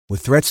With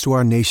threats to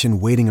our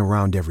nation waiting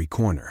around every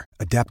corner,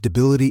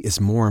 adaptability is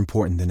more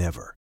important than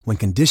ever. When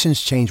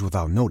conditions change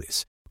without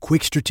notice,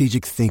 quick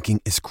strategic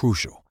thinking is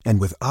crucial.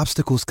 And with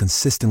obstacles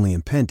consistently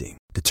impending,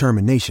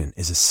 determination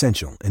is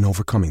essential in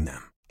overcoming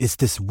them. It's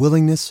this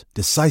willingness,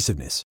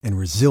 decisiveness, and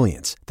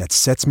resilience that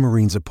sets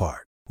Marines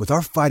apart. With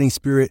our fighting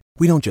spirit,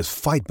 we don't just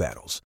fight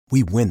battles,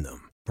 we win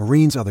them.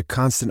 Marines are the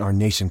constant our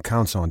nation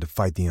counts on to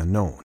fight the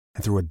unknown.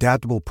 And through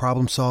adaptable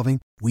problem solving,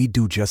 we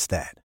do just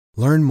that.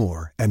 Learn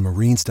more at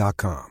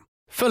marines.com.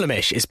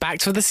 Fulhamish is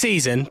backed for the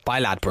season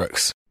by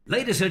Ladbrokes.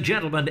 Ladies and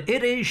gentlemen,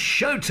 it is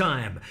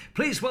showtime.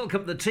 Please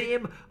welcome the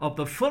team of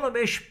the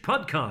Fulhamish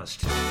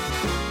podcast.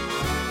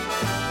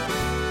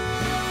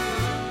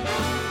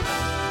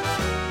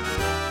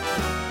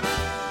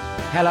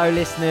 Hello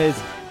listeners,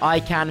 I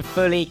can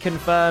fully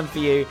confirm for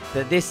you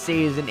that this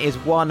season is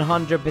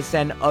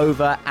 100%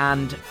 over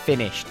and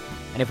finished.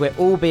 And if we're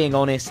all being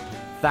honest,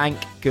 thank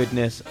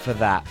goodness for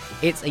that.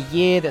 It's a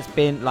year that's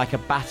been like a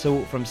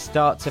battle from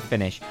start to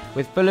finish,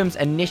 with Fulham's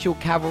initial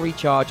cavalry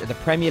charge at the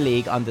Premier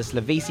League under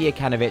Slavisa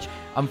Jokanovic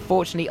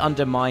unfortunately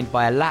undermined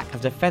by a lack of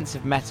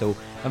defensive mettle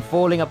and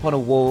falling upon a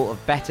wall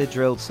of better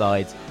drilled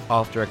sides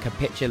after a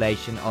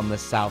capitulation on the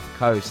south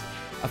coast.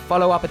 A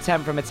follow-up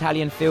attempt from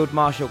Italian Field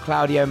Marshal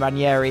Claudio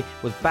Ranieri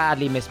was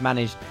badly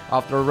mismanaged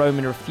after a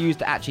Roman refused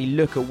to actually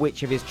look at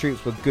which of his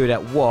troops were good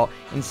at what,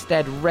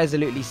 instead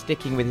resolutely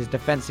sticking with his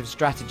defensive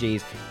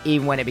strategies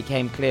even when it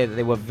became clear that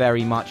they were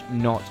very much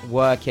not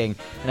working.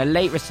 And a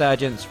late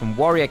resurgence from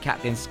Warrior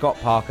captain Scott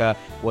Parker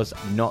was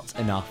not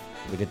enough,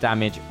 with the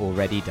damage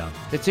already done.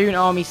 The Toon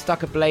Army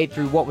stuck a blade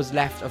through what was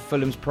left of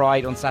Fulham's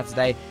pride on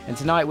Saturday, and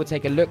tonight we'll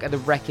take a look at the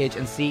wreckage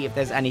and see if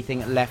there's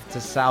anything left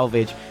to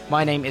salvage.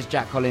 My name is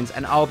Jack Collins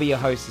and I'll be your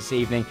host this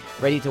evening,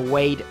 ready to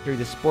wade through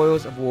the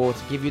spoils of war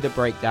to give you the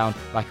breakdown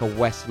like a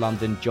West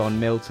London John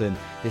Milton.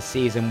 This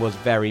season was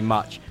very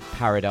much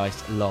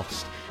paradise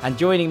lost. And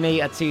joining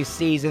me are two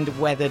seasoned,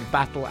 weathered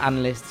battle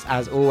analysts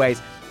as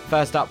always.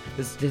 First up,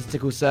 the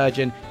statistical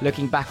surgeon,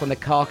 looking back on the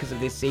carcass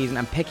of this season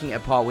and picking it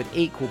apart with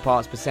equal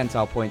parts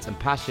percentile points and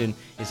passion,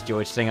 is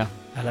George Singer.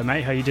 Hello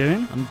mate, how you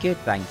doing? I'm good,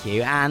 thank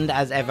you. And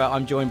as ever,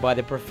 I'm joined by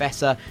the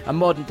Professor, a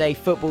modern-day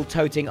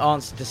football-toting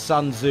answer to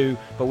Sun Tzu,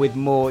 but with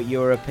more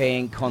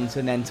European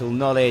continental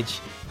knowledge.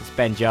 It's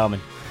Ben Jarman.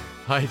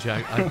 Hi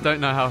Jack, I don't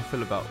know how I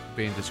feel about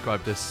being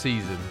described as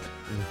seasoned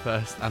in the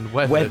first and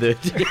weathered.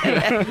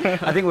 Yeah.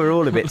 I think we're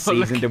all a bit Not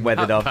seasoned and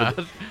weathered looking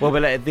after. that Well,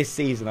 but this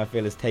season I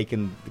feel has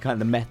taken kind of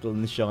the metal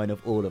and the shine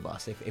of all of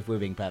us, if we're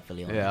being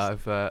perfectly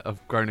honest. Yeah,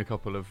 I've grown a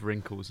couple of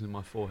wrinkles in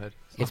my forehead.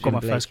 I've got my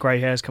first grey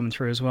hairs coming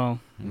through as well.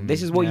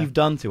 This is what you've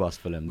done to us,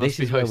 Fulham. This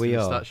is where we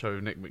are. That show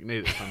with Nick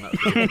McNeil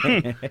that's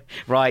done that.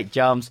 Right,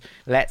 Jums,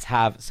 let's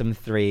have some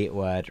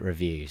 3-word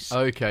reviews.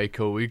 Okay,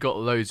 cool. We've got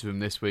loads of them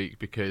this week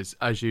because,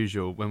 as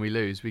usual, when we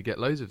lose, we get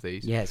loads of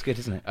these. Yeah, it's good,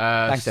 isn't it?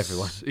 Thanks,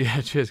 everyone.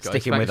 Yeah, cheers,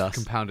 guys. Sticking Thanks with for us.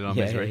 compounding our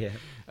misery.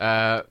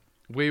 Yeah.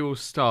 We will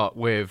start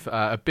with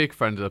a big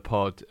friend of the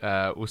pod.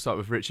 We'll start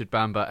with Richard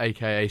Bamber,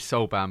 a.k.a.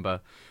 Soul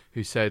Bamber,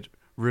 who said,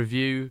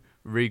 review,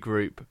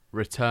 regroup,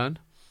 return.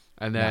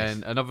 And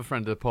then another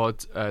friend of the pod,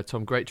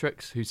 Tom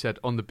Greatrix, who said,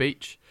 on the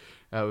beach,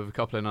 with a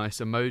couple of nice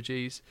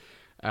emojis.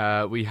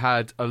 We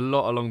had a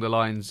lot along the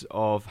lines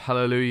of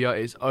Hallelujah,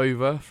 it's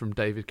over, from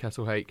David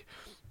Kettlehake.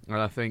 And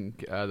I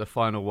think the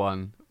final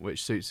one,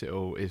 which suits it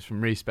all, is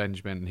from Reece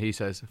Benjamin. And he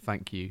says,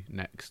 thank you,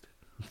 next.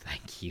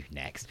 Thank you,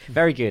 next.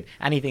 Very good.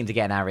 Anything to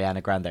get an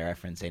Ariana Grande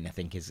reference in, I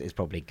think, is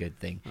probably a good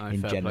thing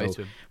in general.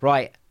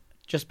 Right,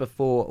 just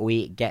before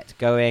we get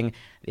going,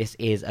 this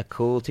is a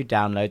call to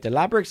download the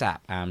Ladbrokes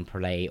app and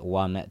play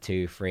 1,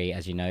 2, 3.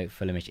 As you know,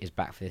 Fulhamish is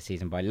back for this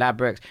season by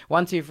Ladbrokes.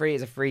 1, 2, 3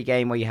 is a free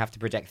game where you have to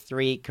project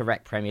 3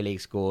 correct Premier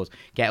League scores,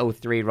 get all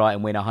 3 right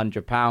and win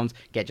 £100,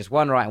 get just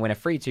 1 right and win a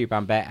free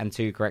 £2 bet, and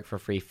 2 correct for a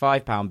free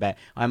 £5 bet.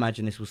 I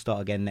imagine this will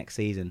start again next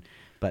season,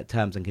 but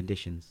terms and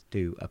conditions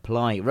do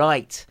apply.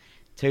 Right.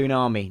 Toon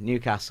Army,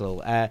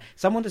 Newcastle.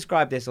 Someone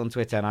described this on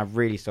Twitter, and I'm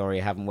really sorry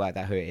I haven't worked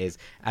out who it is,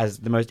 as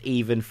the most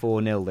even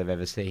 4-0 they've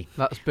ever seen.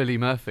 That's Billy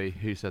Murphy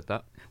who said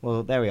that.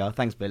 Well, there we are.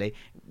 Thanks, Billy.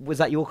 Was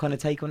that your kind of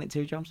take on it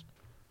too, Joms?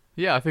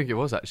 Yeah, I think it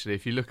was actually.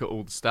 If you look at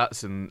all the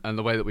stats and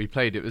the way that we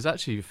played, it was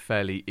actually a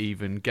fairly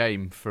even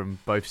game from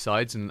both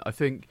sides. And I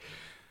think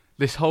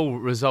this whole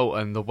result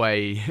and the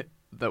way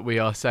that we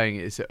are saying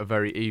it's a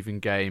very even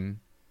game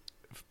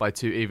by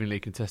 2 evenly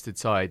contested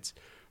sides,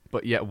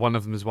 but yet one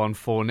of them has won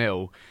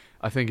 4-0,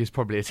 I think is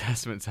probably a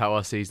testament to how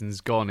our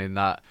season's gone, in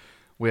that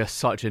we are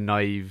such a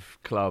naive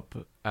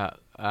club and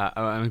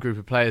a group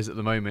of players at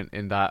the moment,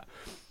 in that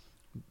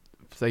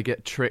they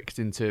get tricked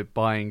into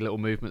buying little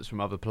movements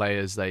from other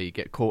players. They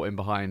get caught in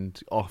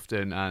behind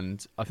often,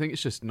 and I think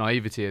it's just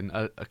naivety and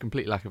a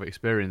complete lack of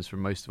experience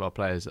from most of our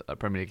players at that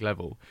Premier League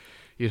level.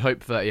 You'd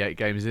hope 38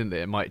 games in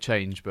there it might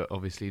change, but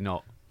obviously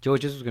not.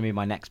 George, this was going to be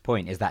my next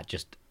point. Is that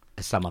just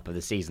a sum up of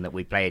the season, that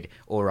we played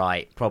all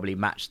right, probably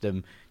matched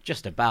them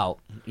just about,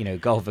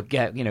 goal for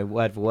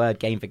word for word,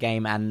 game for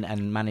game,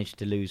 and managed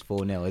to lose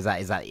 4-0?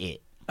 Is that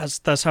it?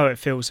 That's how it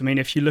feels. I mean,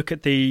 if you look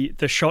at the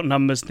shot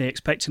numbers and the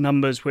expected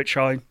numbers, which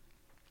I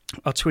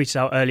I tweeted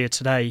out earlier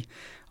today,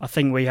 I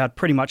think we had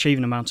pretty much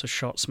even amount of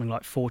shots, something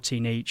like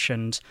 14 each,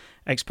 and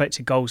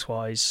expected goals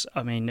wise,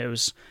 I mean, it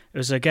was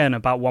again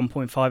about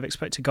 1.5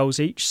 expected goals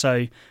each.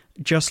 So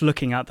just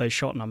looking at those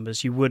shot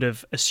numbers, you would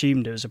have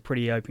assumed it was a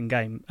pretty even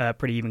game. But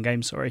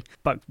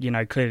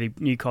clearly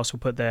Newcastle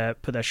put their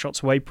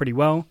shots away pretty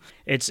well.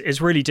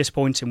 It's really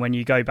disappointing when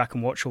you go back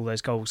and watch all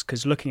those goals,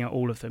 because looking at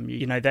all of them,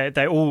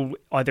 they're all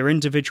either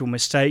individual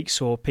mistakes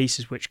or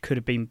pieces which could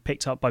have been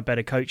picked up by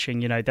better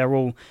coaching. They're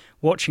all,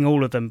 watching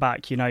all of them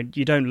back, you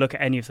don't look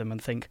at any of them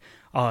and think,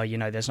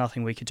 there's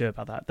nothing we could do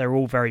about that. They're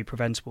all very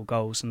preventable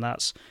goals, and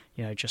that's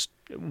just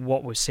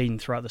what we've seen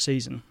throughout the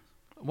season.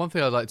 One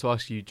thing I'd like to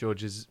ask you,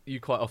 George, is you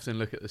quite often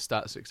look at the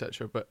stats,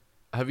 etc., but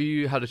have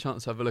you had a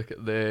chance to have a look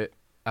at the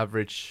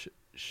average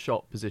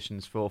shot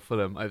positions for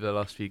Fulham over the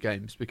last few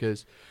games?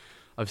 Because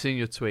I've seen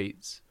your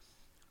tweets,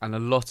 and a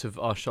lot of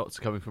our shots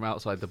are coming from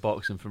outside the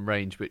box and from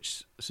range,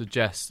 which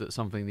suggests that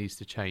something needs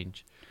to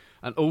change.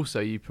 And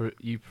also, you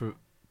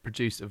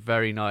produced a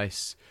very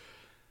nice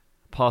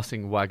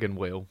passing wagon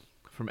wheel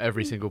from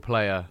every single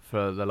player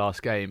for the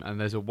last game,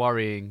 and there's a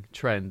worrying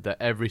trend that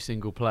every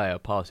single player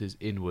passes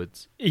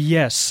inwards.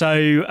 Yes,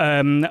 so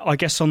I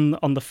guess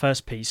on the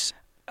first piece,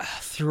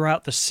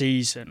 throughout the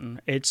season,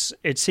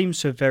 it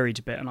seems to have varied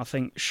a bit, and I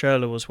think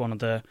Schürrle was one of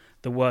the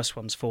worst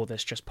ones for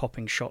this, just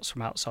popping shots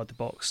from outside the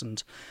box.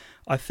 And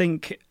I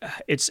think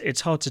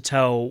it's hard to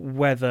tell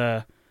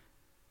whether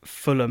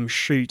Fulham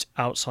shoot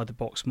outside the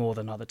box more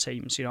than other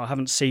teams. I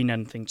haven't seen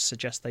anything to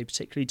suggest they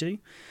particularly do.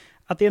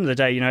 At the end of the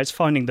day, it's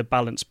finding the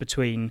balance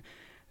between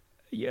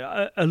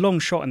a long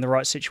shot in the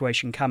right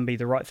situation can be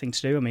the right thing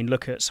to do. I mean,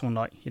 look at someone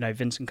like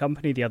Vincent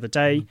Kompany the other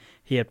day.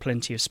 He had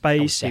plenty of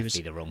space. That was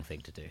definitely the wrong thing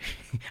to do.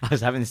 I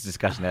was having this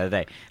discussion the other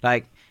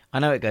day. I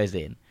know it goes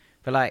in,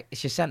 but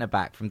it's your centre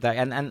back from there,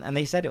 and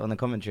they said it on the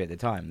commentary at the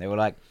time. They were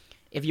like,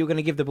 if you were going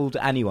to give the ball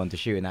to anyone to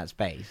shoot in that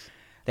space,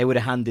 they would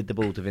have handed the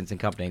ball to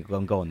Vincent Kompany and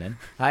gone, go on then.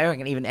 I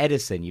reckon even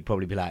Edison, you'd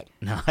probably be like,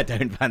 no, I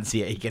don't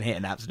fancy it. He can hit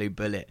an absolute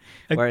bullet.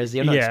 Whereas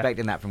you're not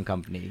expecting that from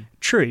Kompany.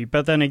 True,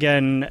 but then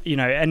again,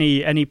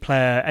 any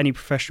player, any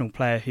professional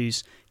player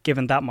who's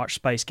given that much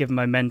space, given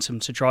momentum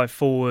to drive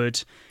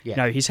forward,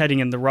 he's heading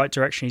in the right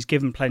direction. He's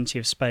given plenty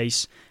of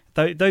space.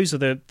 Those are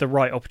the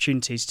right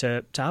opportunities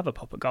to have a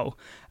pop a goal.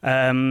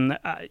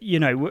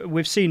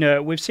 We've seen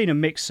a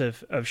mix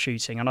of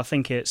shooting, and I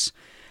think it's,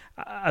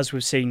 as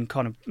we've seen,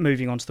 kind of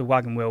moving onto the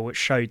wagon wheel, which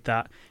showed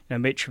that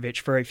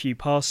Mitrovic very few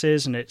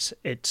passes, and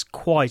it's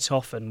quite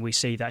often we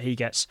see that he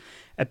gets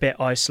a bit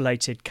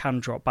isolated, can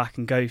drop back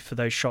and go for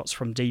those shots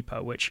from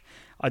deeper, which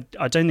I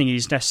don't think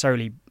he's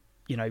necessarily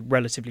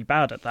relatively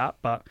bad at that,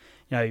 but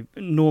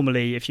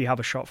normally if you have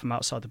a shot from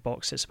outside the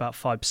box, it's about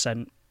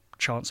 5%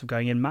 chance of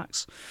going in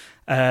max.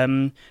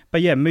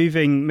 But yeah,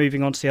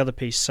 moving on to the other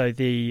piece, so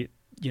the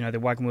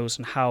wagon wheels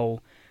and how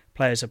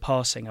players are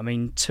passing. I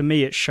mean, to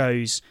me, it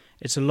shows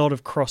it's a lot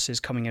of crosses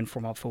coming in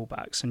from our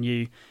fullbacks, and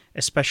you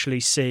especially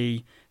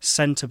see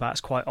centre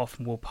backs quite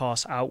often will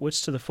pass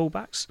outwards to the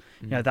fullbacks.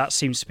 That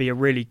seems to be a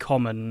really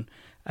common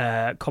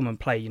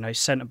play.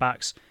 Centre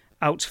backs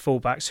out to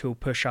fullbacks who will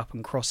push up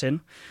and cross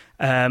in.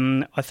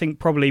 I think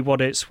probably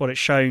what it's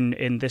shown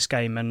in this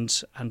game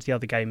and the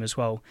other game as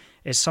well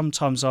is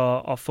sometimes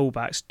our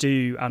fullbacks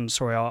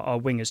our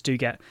wingers do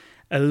get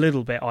a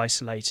little bit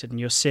isolated, and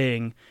you're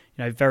seeing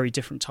very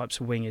different types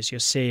of wingers. You're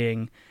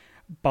seeing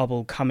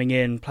Bubble coming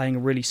in, playing a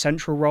really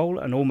central role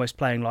and almost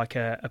playing like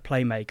a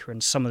playmaker,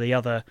 and some of the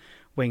other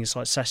wingers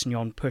like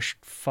Sessegnon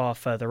pushed far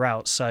further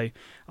out. So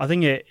I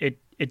think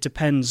it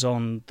depends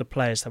on the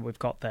players that we've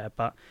got there,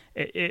 but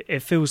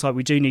it feels like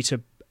we do need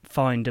to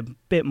find a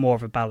bit more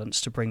of a balance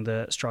to bring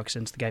the strikers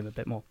into the game a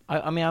bit more. I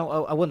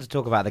want to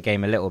talk about the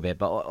game a little bit,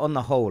 but on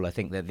the whole, I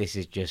think that this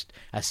is just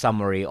a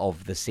summary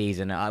of the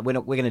season. We're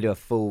going to do a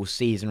full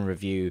season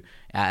review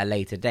at a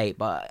later date,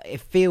 but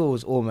it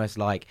feels almost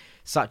like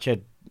such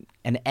an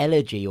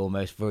elegy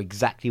almost for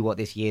exactly what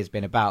this year's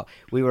been about.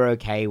 We were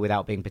okay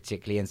without being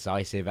particularly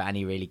incisive at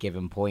any really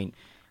given point.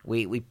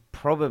 We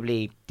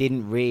probably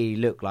didn't really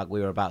look like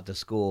we were about to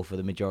score for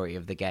the majority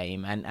of the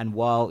game. And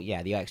while, the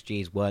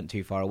XGs weren't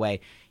too far away,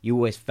 you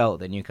always felt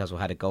that Newcastle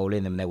had a goal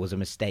in them. There was a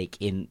mistake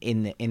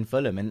in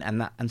Fulham,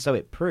 and so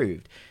it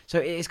proved. So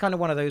it's kind of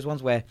one of those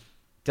ones where,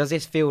 does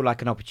this feel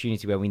like an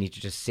opportunity where we need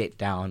to just sit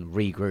down,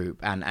 regroup,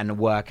 and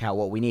work out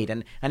what we need?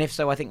 And if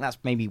so, I think that's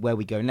maybe where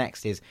we go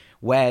next, is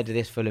where do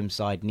this Fulham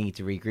side need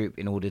to regroup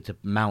in order to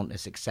mount a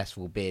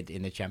successful bid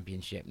in the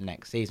Championship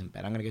next season?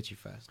 Ben, I'm going to go to you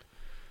first.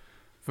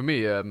 For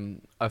me,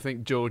 I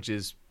think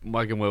George's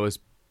wagon wheel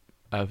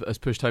has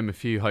pushed home a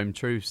few home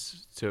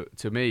truths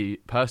to me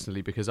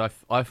personally, because I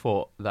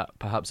thought that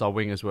perhaps our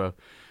wingers were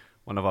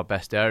one of our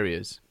best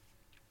areas.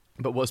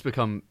 But what's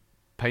become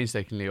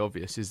painstakingly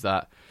obvious is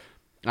that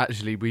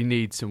actually we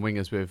need some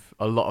wingers with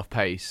a lot of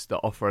pace that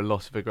offer a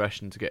lot of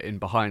aggression to get in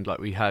behind, like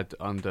we had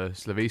under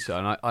Slavisa.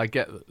 And I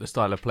get that the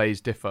style of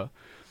plays differ,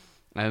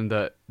 and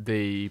that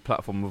the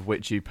platform of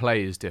which you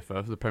play is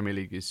differ. The Premier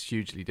League is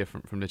hugely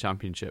different from the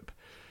Championship.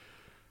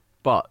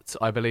 But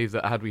I believe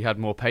that had we had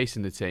more pace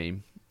in the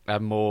team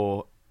and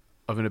more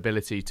of an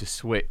ability to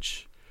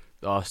switch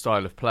our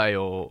style of play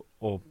or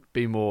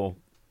be more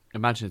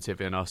imaginative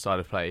in our style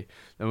of play,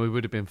 then we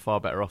would have been far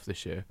better off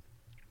this year.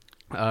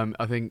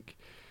 I think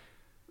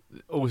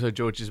also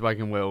George's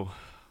wagon wheel,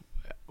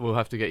 we'll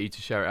have to get you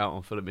to share it out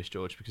on Fulhamish,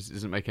 George, because it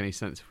doesn't make any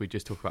sense if we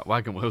just talk about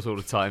wagon wheels all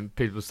the time.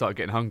 People start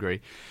getting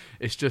hungry.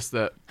 It's just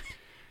that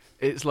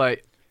it's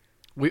like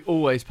we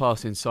always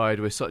pass inside.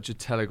 We're such a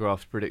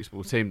telegraphed,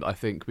 predictable team that I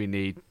think we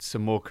need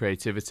some more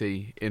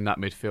creativity in that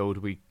midfield.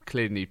 We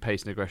clearly need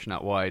pace and aggression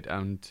out wide,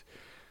 and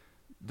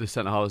the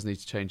centre halves need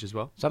to change as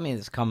well. Something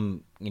that's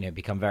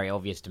become very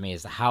obvious to me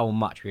is how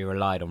much we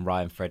relied on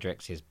Ryan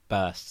Fredericks'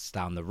 bursts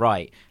down the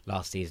right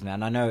last season.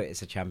 And I know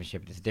it's a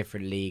championship, it's a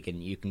different league,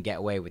 and you can get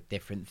away with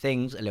different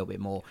things a little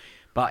bit more.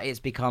 But it's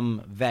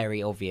become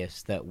very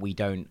obvious that we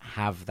don't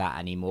have that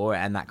anymore,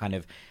 and that kind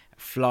of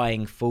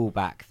flying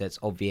fullback that's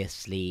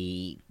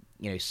obviously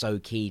so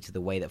key to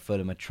the way that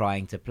Fulham are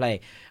trying to play.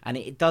 And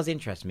it does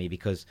interest me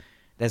because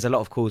there's a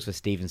lot of calls for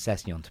Steven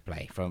Sessegnon to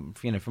play from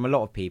a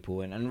lot of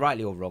people, and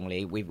rightly or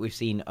wrongly, we've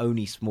seen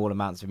only small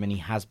amounts of him, and he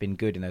has been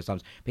good in those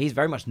times. But he's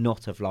very much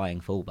not a flying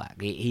fullback.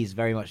 He's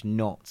very much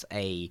not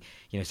a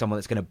someone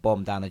that's going to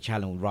bomb down the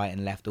channel right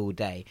and left all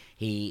day.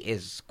 He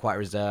is quite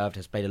reserved,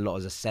 has played a lot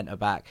as a centre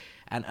back,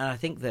 and I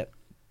think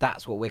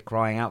that's what we're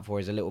crying out for,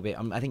 is a little bit,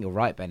 I think you're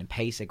right, Ben, and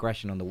pace,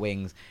 aggression on the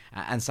wings,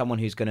 and someone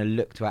who's going to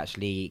look to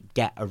actually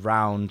get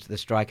around the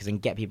strikers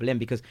and get people in.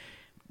 Because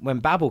when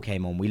Babel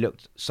came on, we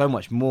looked so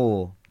much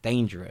more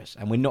dangerous,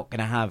 and we're not going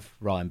to have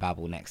Ryan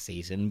Babel next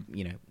season,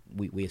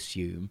 we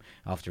assume,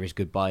 after his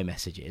goodbye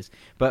messages.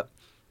 But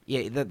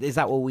yeah, is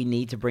that what we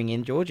need to bring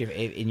in, George,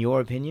 in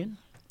your opinion?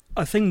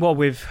 I think what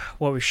we've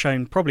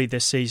shown probably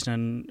this season,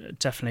 and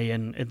definitely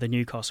in the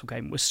Newcastle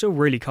game, we're still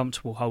really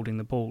comfortable holding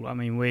the ball. I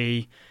mean,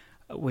 we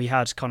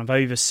had kind of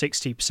over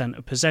 60%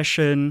 of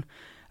possession.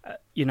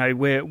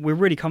 We're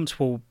really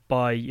comfortable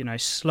by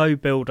slow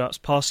build-ups,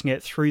 passing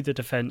it through the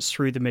defence,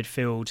 through the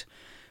midfield.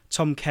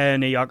 Tom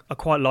Kearney, I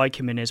quite like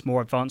him in his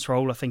more advanced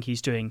role. I think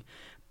he's doing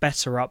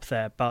better up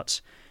there. But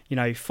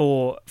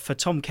for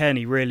Tom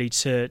Kearney really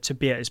to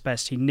be at his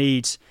best, he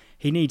needs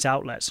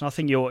outlets. And I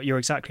think you're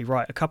exactly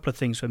right. A couple of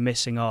things we're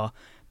missing are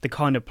the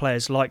kind of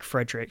players like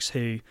Fredericks,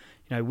 who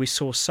we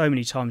saw so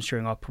many times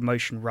during our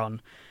promotion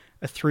run.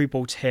 A through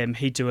ball to him,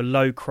 he'd do a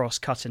low cross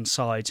cut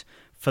inside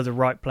for the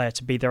right player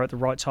to be there at the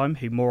right time,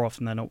 who more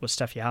often than not was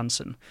Steffi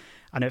Hansen.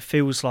 And it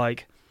feels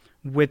like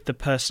with the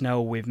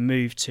personnel we've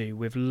moved to,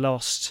 we've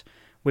lost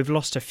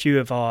a few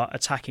of our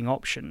attacking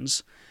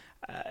options.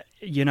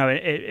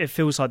 It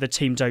feels like the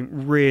team don't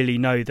really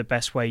know the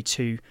best way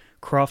to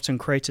craft and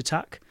create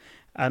attack.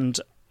 And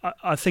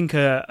I think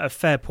a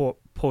fair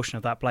portion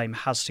of that blame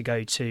has to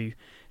go to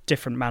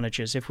different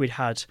managers. If we'd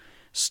had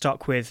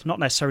stuck with not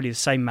necessarily the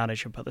same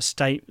manager, but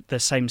the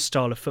same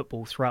style of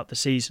football throughout the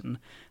season,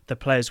 the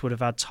players would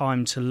have had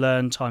time to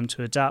learn, time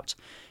to adapt,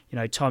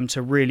 time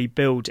to really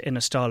build in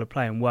a style of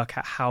play and work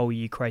out how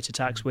you create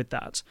attacks with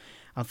that.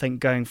 I think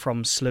going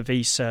from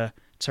Slavisa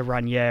to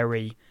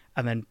Ranieri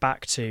and then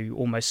back to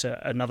almost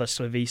another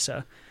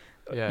Slavisa,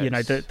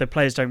 the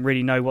players don't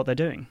really know what they're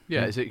doing.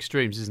 Yeah, it's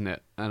extremes, isn't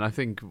it? And I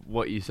think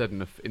what you said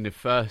in the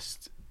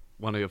first,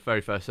 one of your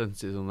very first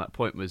sentences on that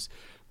point was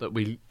that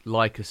we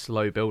like a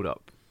slow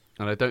build-up.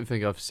 And I don't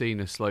think I've seen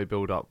a slow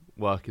build-up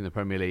work in the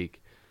Premier League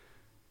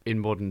in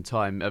modern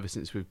time ever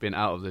since we've been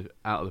out of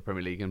the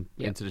Premier League and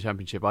into the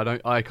Championship.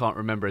 I can't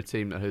remember a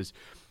team that has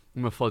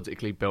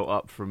methodically built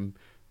up from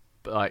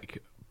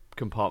like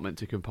compartment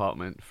to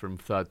compartment, from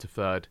third to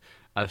third,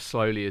 as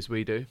slowly as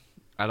we do.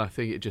 And I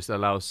think it just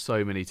allows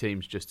so many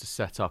teams just to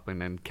set up and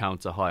then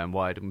counter high and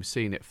wide. And we've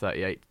seen it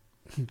 38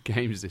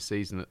 games this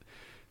season that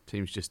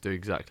teams just do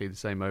exactly the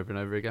same over and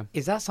over again.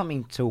 Is that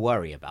something to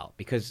worry about?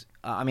 Because,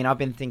 I've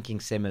been thinking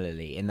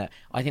similarly in that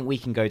I think we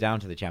can go down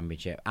to the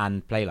Championship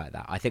and play like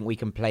that. I think we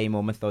can play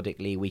more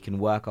methodically. We can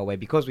work our way,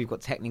 because we've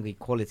got technically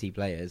quality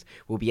players,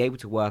 we'll be able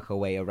to work our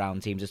way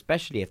around teams,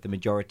 especially if the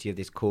majority of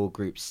this core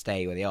group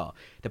stay where they are.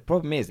 The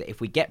problem is that if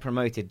we get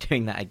promoted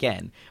doing that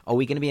again, are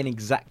we going to be in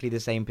exactly the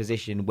same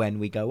position when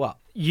we go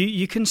up?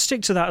 You can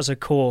stick to that as a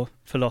core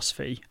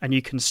philosophy, and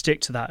you can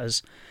stick to that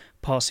as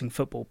passing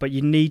football, but you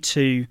need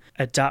to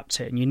adapt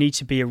it and you need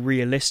to be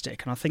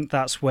realistic. And I think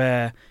that's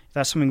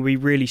something we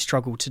really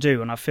struggle to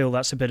do. And I feel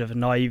that's a bit of a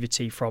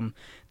naivety from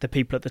the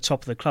people at the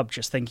top of the club,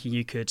 just thinking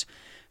you could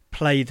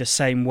play the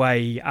same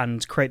way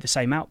and create the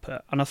same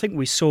output. And I think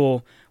we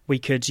saw we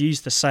could use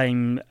the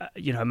same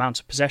amount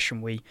of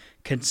possession. We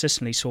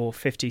consistently saw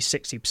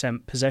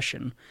 50-60%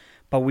 possession,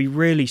 but we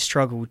really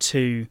struggled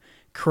to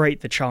create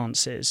the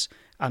chances.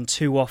 And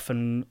too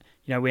often,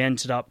 we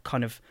ended up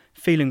kind of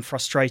feeling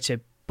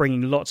frustrated,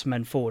 bringing lots of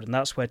men forward, and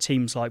that's where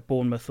teams like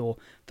Bournemouth or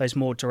those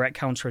more direct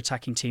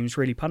counter-attacking teams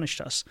really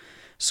punished us.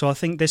 So I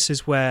think this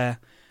is where,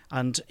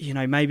 and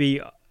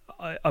maybe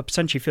I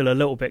potentially feel a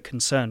little bit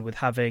concerned with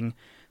having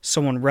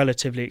someone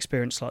relatively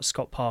experienced like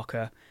Scott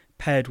Parker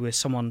paired with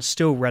someone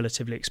still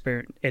relatively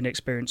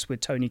inexperienced with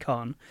Tony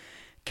Khan.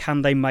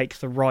 Can they make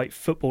the right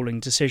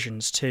footballing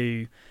decisions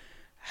to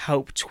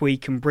help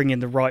tweak and bring in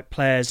the right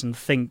players and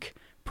think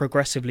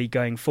progressively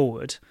going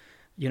forward,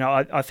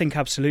 I think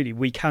absolutely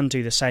we can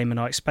do the same, and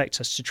I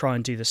expect us to try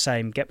and do the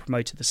same, get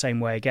promoted the same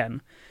way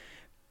again.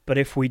 But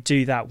if we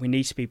do that, we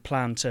need to be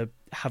planned to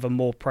have a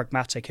more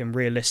pragmatic and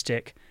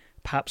realistic,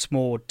 perhaps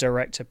more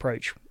direct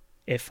approach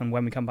if and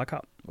when we come back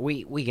up.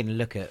 We can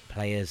look at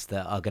players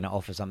that are going to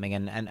offer something,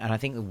 and I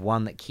think the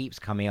one that keeps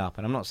coming up,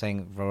 and I'm not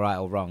saying right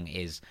or wrong,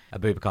 is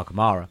Abubakar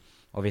Kamara.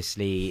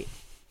 Obviously,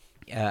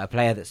 a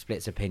player that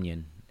splits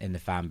opinion in the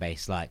fan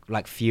base,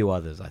 like few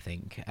others, I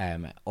think.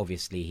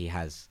 Obviously, he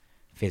has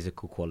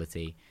physical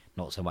quality,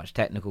 not so much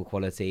technical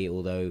quality,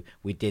 although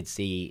we did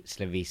see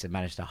Slavisa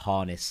manage to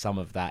harness some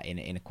of that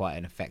in quite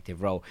an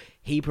effective role.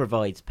 He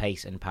provides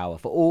pace and power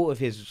for all of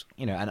his,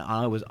 and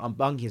I was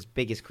among his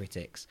biggest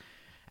critics,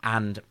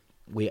 and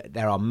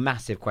there are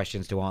massive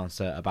questions to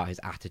answer about his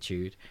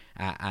attitude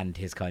and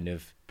his kind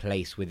of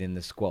place within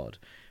the squad.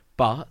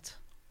 But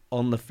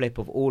on the flip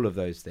of all of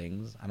those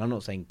things, and I'm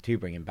not saying to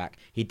bring him back,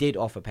 he did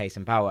offer pace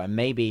and power, and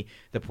maybe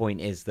the point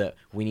is that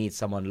we need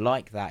someone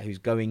like that who's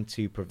going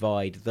to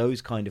provide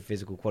those kind of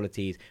physical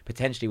qualities,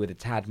 potentially with a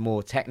tad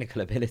more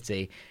technical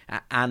ability,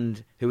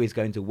 and who is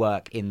going to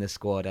work in the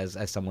squad as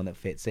someone that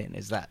fits in.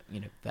 Is that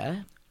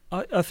fair?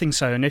 I think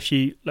so. And if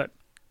you look,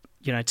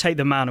 take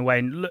the man away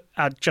and look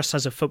at just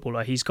as a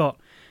footballer, he's got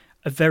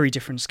a very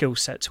different skill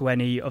set to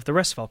any of the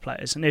rest of our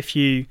players. And if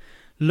you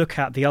look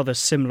at the other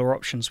similar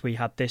options we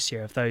had this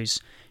year, of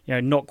those,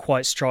 not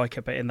quite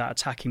striker, but in that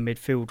attacking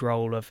midfield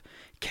role of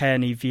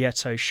Kearney,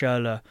 Vieto,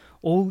 Schürrle,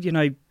 all,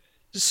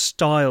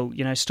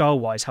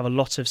 style-wise have a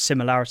lot of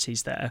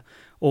similarities there,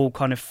 all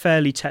kind of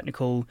fairly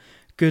technical,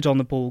 good on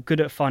the ball, good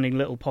at finding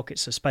little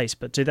pockets of space,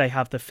 but do they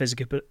have the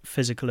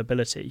physical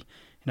ability?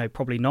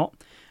 Probably not.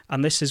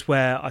 And this is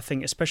where I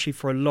think, especially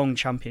for a long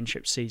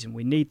championship season,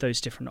 we need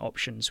those different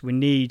options. We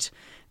need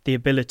the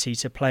ability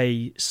to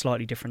play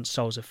slightly different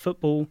styles of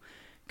football,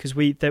 because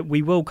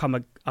we will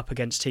come up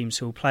against teams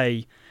who will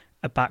play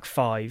a back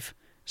five,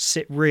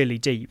 sit really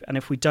deep, and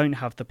if we don't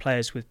have the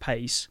players with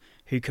pace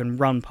who can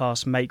run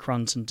past, make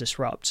runs and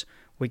disrupt,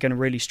 we're going to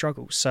really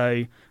struggle.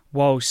 So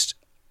whilst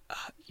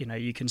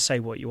you can say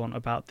what you want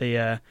about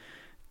the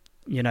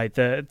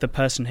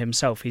person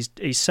himself,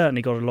 he's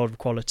certainly got a lot of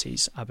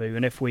qualities, Abu,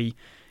 and if we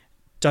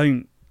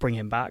don't bring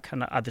him back,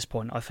 and at this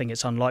point I think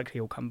it's unlikely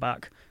he'll come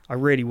back, I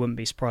really wouldn't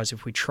be surprised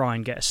if we try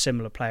and get a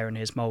similar player in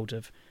his mould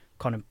of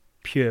kind of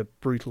pure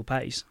brutal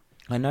pace.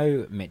 I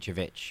know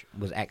Mitrovic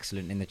was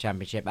excellent in the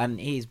Championship, and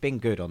he's been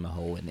good on the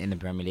whole in the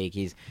Premier League.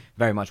 He's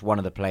very much one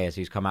of the players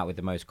who's come out with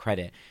the most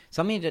credit.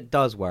 Something that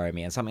does worry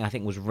me, and something I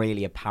think was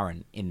really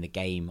apparent in the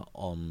game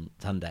on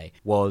Sunday,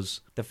 was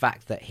the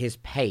fact that his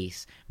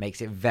pace makes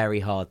it very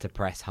hard to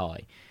press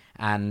high.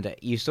 And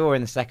you saw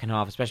in the second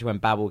half, especially when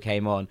Babel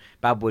came on,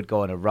 Babel would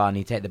go on a run,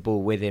 he'd take the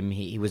ball with him,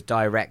 he was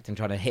direct and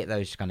trying to hit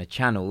those kind of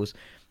channels.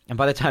 And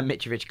by the time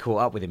Mitrovic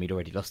caught up with him, he'd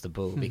already lost the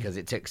ball because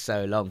it took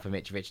so long for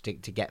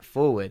Mitrovic to get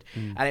forward.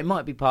 And it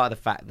might be part of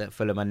the fact that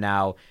Fulham are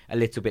now a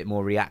little bit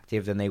more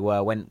reactive than they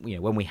were when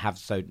we have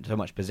so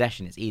much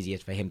possession. It's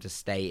easiest for him to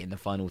stay in the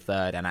final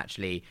third and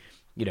actually,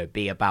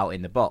 be about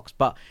in the box.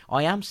 But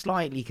I am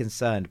slightly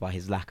concerned by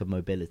his lack of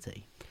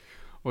mobility.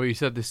 Well, you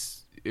said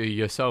this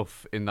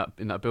yourself in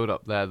that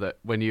build-up there, that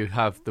when you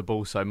have the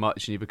ball so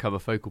much and you become a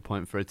focal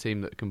point for a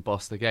team that can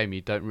boss the game,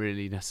 you don't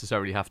really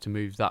necessarily have to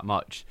move that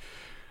much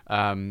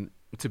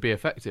to be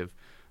effective.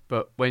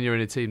 But when you're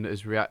in a team that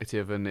is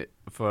reactive, and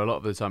for a lot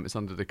of the time it's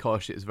under the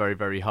cosh, it's very,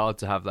 very hard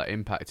to have that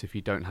impact if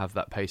you don't have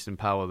that pace and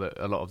power that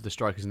a lot of the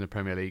strikers in the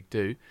Premier League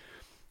do.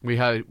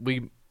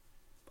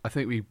 I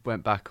think we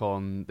went back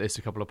on this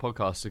a couple of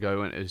podcasts ago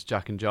when it was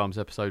Jack and Jarms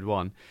episode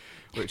 1,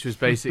 which was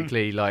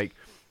basically like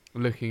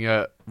looking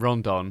at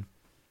Rondon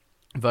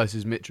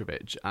versus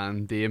Mitrovic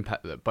and the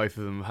impact that both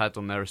of them had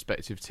on their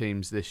respective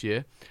teams this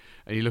year.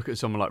 And you look at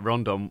someone like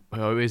Rondon,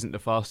 who isn't the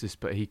fastest,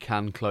 but he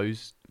can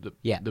close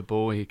the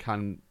ball, he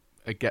can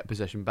get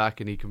possession back,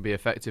 and he can be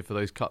effective for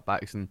those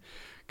cutbacks and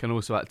can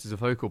also act as a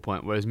focal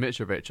point. Whereas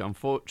Mitrovic,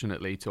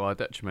 unfortunately, to our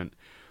detriment,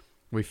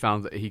 we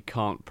found that he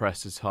can't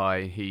press as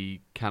high,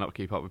 he cannot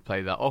keep up with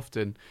play that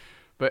often.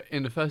 But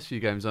in the first few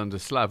games under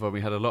Slav, when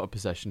we had a lot of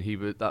possession,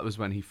 that was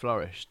when he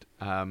flourished.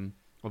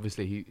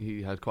 Obviously,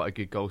 he had quite a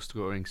good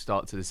goal-scoring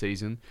start to the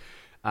season,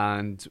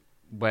 and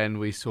when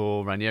we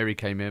saw Ranieri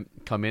come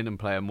in and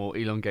play a more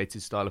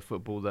elongated style of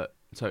football that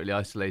totally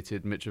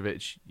isolated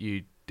Mitrovic,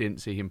 you didn't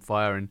see him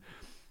fire, and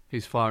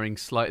he's firing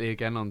slightly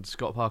again on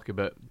Scott Parker,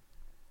 but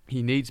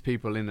he needs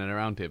people in and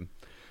around him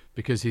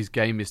because his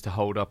game is to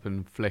hold up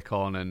and flick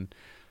on and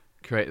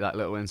create that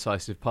little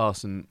incisive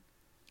pass, and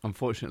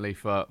unfortunately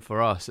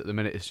for us at the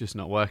minute it's just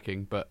not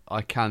working. But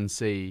I can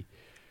see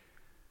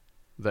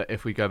that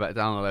if we go back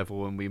down a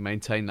level and we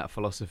maintain that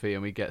philosophy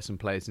and we get some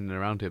players in and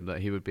around him, that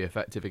he would be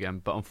effective again.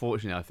 But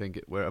unfortunately, I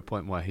think we're at a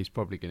point where he's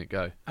probably going to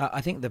go.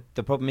 I think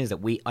the problem is that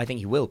I think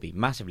he will be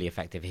massively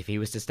effective if he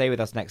was to stay with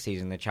us next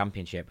season in the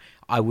Championship.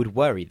 I would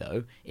worry,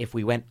 though, if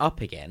we went up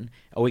again,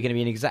 are we going to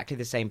be in exactly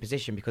the same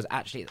position? Because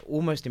actually it's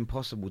almost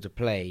impossible to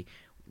play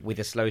with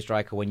a slow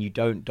striker when you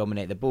don't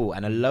dominate the ball.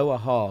 And a lower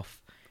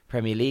half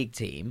Premier League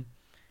team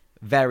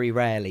very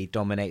rarely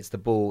dominates the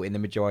ball in the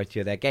majority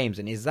of their games.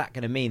 And is that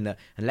going to mean that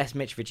unless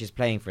Mitrovic is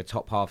playing for a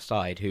top half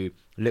side who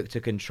look to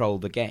control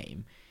the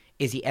game,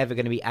 is he ever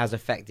going to be as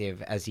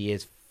effective as he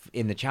is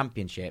in the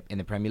Championship, in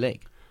the Premier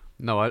League?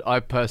 No, I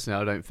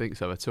personally, I don't think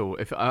so at all.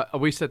 If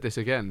we said this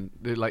again,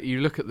 like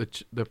you look at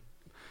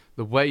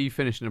the way you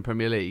finish in the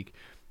Premier League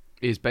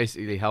is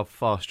basically how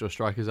fast your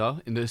strikers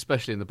are,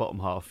 especially in the bottom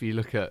half. You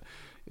look at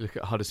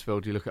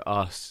Huddersfield, you look at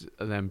us,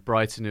 and then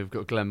Brighton, who've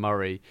got Glenn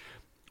Murray.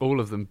 All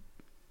of them,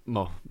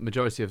 well,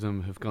 majority of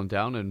them have gone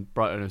down, and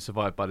Brighton have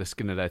survived by the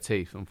skin of their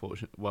teeth.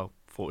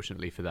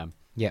 Fortunately for them.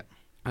 Yeah.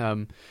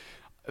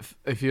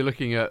 If you're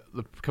looking at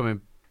the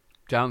coming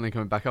down then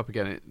coming back up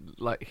again,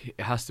 it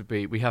has to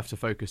be. We have to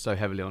focus so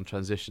heavily on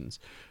transitions,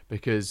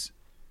 because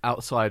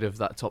outside of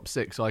that top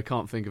six, I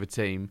can't think of a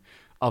team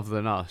other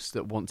than us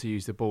that want to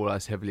use the ball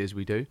as heavily as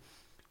we do.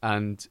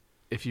 And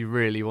if you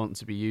really want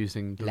to be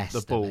using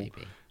the ball,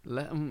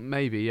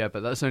 maybe, yeah,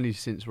 but that's only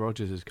since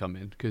Rodgers has come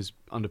in, because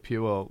under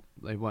Puel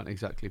they weren't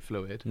exactly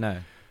fluid. No,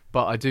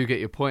 but I do get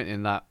your point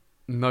in that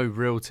no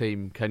real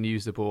team can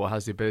use the ball or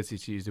has the ability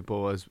to use the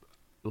ball as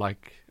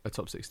like a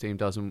top six team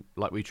doesn't,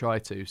 like we try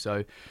to.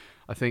 So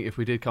I think if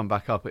we did come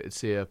back up, it'd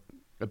see a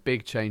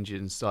big change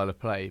in style of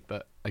play.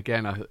 But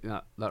again,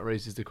 that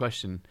raises the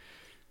question: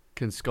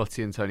 can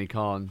Scotty and Tony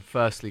Khan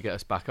firstly get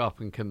us back up,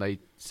 and can they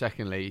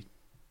secondly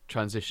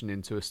transition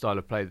into a style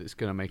of play that's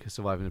going to make us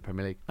survive in the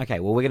Premier League? Okay,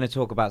 well, we're going to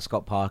talk about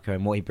Scott Parker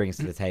and what he brings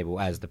to the table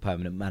as the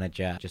permanent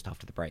manager just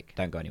after the break.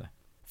 Don't go anywhere.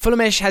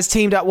 Fulhamish has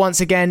teamed up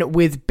once again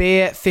with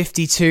Beer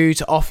 52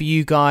 to offer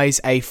you guys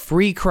a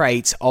free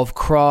crate of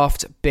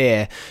craft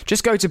beer.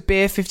 Just go to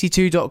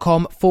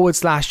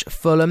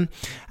beer52.com/Fulham,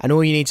 and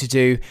all you need to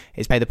do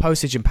is pay the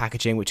postage and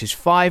packaging, which is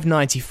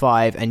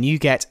 $5.95, and you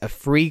get a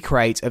free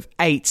crate of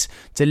 8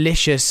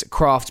 delicious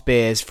craft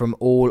beers from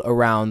all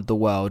around the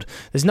world.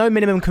 There's no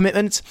minimum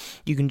commitment.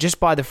 You can just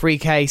buy the free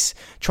case,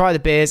 try the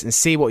beers and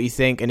see what you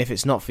think, and if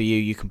it's not for you,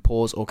 you can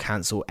pause or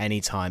cancel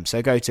anytime.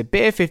 So go to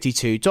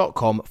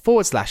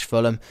beer52.com/Fulham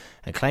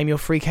and claim your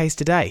free case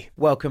today.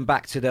 Welcome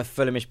back to the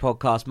Fulhamish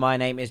podcast. My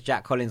name is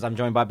Jack Collins. I'm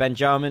joined by Ben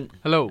Jarman.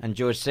 Hello. And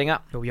George Singer.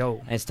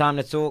 Yo. And it's time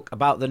to talk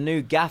about the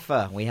new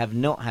gaffer. We have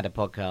not had a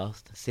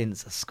podcast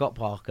since Scott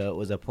Parker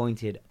was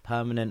appointed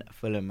permanent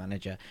Fulham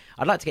manager.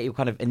 I'd like to get your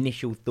kind of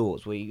initial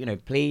thoughts. Were you,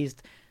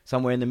 pleased,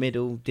 somewhere in the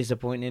middle,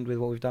 disappointed with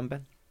what we've done,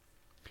 Ben?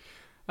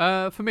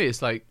 For me,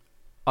 it's like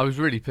I was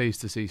really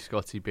pleased to see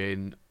Scotty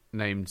being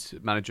named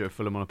manager of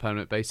Fulham on a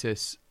permanent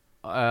basis.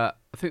 I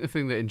think the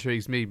thing that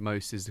intrigues me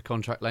most is the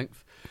contract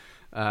length.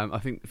 I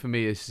think for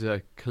me this is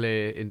a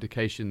clear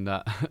indication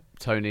that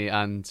Tony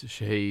and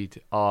Shahid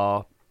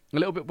are a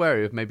little bit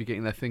wary of maybe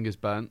getting their fingers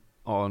burnt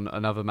on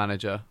another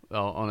manager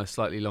on a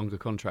slightly longer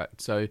contract.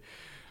 So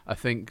I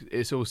think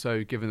it's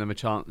also given them a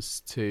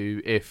chance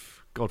to,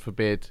 if, God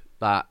forbid,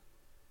 that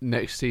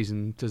next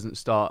season doesn't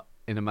start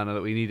in a manner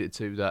that we need it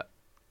to, that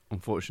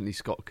unfortunately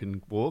Scott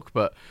can walk.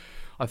 But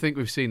I think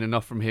we've seen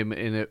enough from him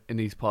in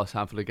these past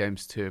handful of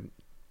games to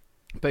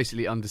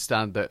basically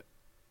understand that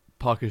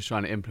Parker's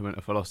trying to implement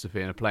a philosophy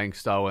and a playing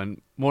style,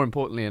 and more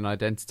importantly an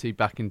identity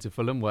back into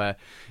Fulham, where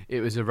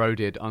it was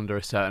eroded under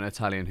a certain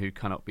Italian who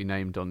cannot be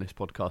named on this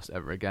podcast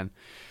ever again.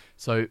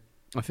 So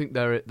I think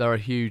there are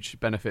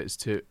huge benefits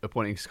to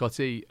appointing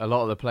Scotty. A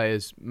lot of the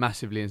players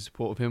massively in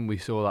support of him. We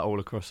saw that all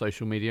across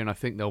social media, and I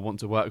think they'll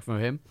want to work for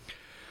him.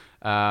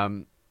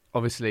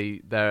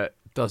 Obviously there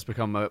does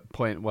become a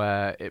point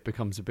where it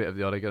becomes a bit of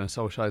the Ole Gunnar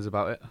Solskjaer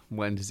about it.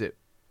 When does it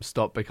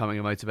stop becoming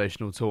a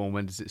motivational tool, and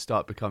when does it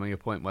start becoming a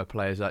point where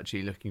players are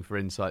actually looking for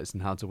insights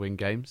and how to win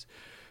games?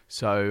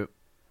 So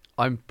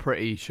I'm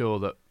pretty sure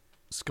that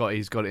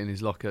Scotty's got it in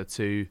his locker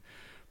to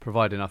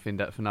provide enough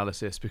in-depth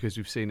analysis, because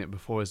we've seen it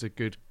before as a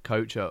good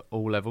coach at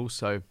all levels.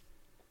 So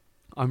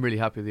I'm really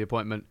happy with the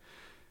appointment.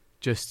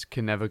 Just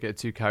can never get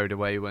too carried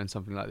away when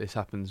something like this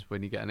happens,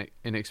 when you get an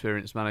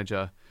inexperienced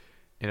manager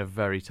in a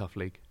very tough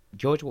league.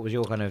 George, what was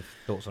your kind of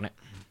thoughts on it?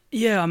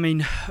 Yeah, I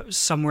mean,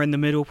 somewhere in the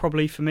middle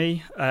probably for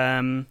me.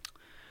 I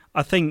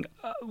think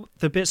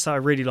the bits that I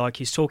really like,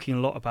 he's talking a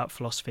lot about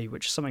philosophy,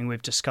 which is something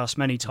we've discussed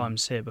many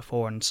times here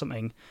before, and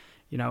something,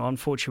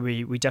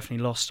 unfortunately we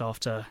definitely lost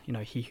after,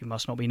 he who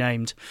must not be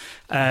named.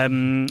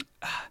 And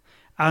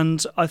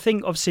I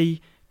think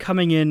obviously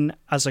coming in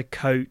as a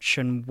coach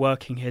and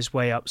working his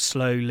way up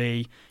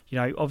slowly,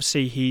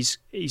 obviously he's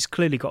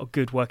clearly got a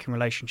good working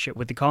relationship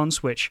with the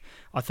Khans, which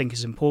I think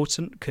is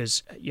important,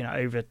 because,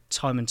 over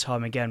time and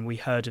time again, we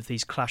heard of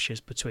these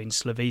clashes between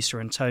Slavisa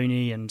and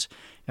Tony, and,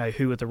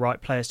 who were the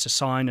right players to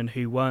sign and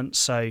who weren't.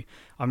 So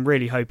I'm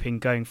really hoping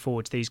going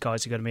forward these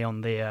guys are going to be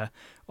on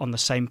the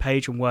same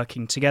page and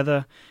working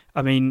together.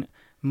 I mean,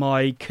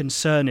 my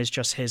concern is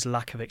just his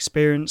lack of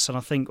experience, and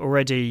I think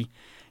already,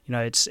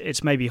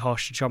 it's maybe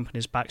harsh to jump on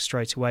his back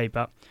straight away,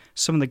 but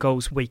some of the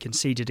goals we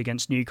conceded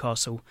against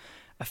Newcastle,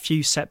 a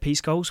few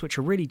set-piece goals, which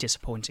are really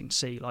disappointing to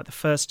see. Like the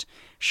first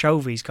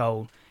Shelvey's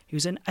goal, he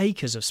was in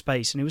acres of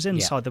space and he was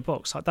inside the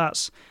box. Like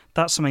that's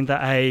something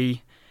that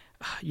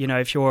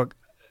if you're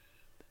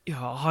a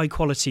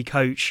high-quality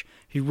coach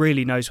who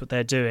really knows what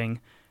they're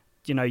doing,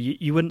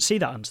 you wouldn't see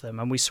that under them.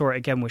 And we saw it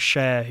again with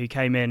Cher, who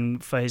came in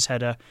for his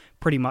header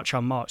pretty much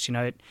unmarked.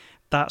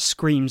 That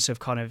screams of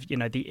kind of,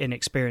 the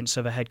inexperience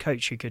of a head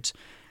coach who could,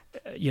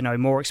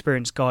 more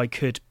experienced guy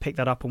could pick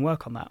that up and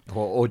work on that.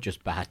 Or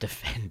just bad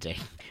defending,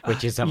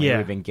 which is something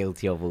we've been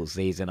guilty of all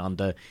season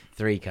under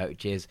 3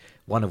 coaches,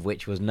 one of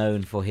which was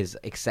known for his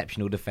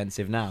exceptional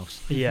defensive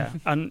nous. Yeah,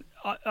 and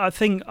I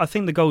think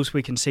the goals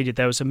we conceded,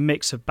 there was a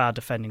mix of bad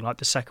defending, like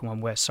the second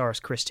one where Cyrus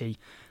Christie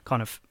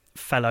kind of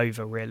fell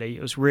over, really.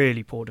 It was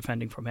really poor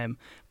defending from him.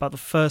 But the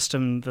first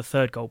and the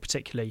third goal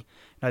particularly,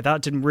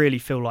 that didn't really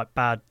feel like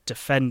bad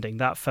defending.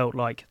 That felt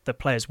like the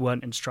players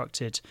weren't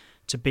instructed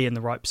to be in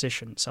the right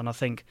positions. And I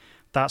think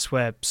that's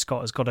where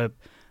Scott has got to,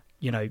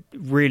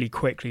 really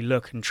quickly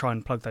look and try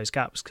and plug those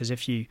gaps. Because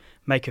if you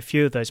make a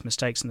few of those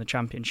mistakes in the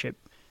Championship,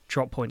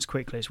 drop points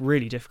quickly, it's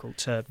really difficult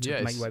to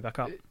make your way back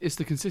up. It's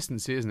the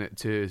consistency, isn't it?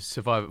 To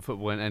survive at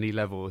football at any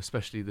level,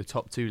 especially the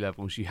top 2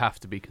 levels, you have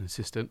to be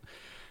consistent.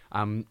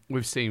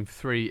 We've seen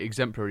 3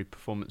 exemplary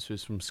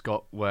performances from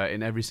Scott where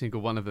in every single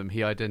one of them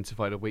he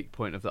identified a weak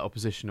point of the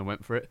opposition and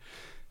went for it.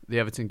 The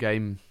Everton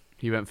game,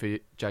 he went for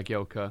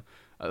Jagielka.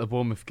 At the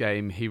Bournemouth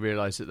game, he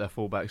realised that their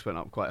fullbacks went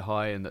up quite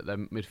high and that their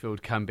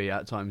midfield can be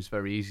at times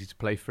very easy to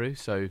play through,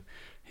 so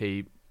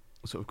he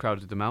sort of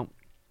crowded them out.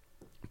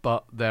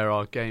 But there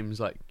are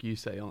games, like you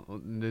say,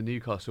 on the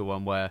Newcastle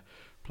one, where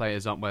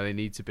players aren't where they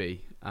need to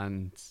be,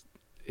 and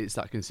it's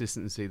that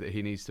consistency that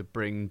he needs to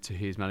bring to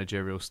his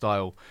managerial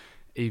style.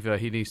 Either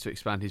he needs to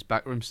expand his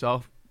backroom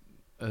staff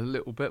a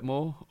little bit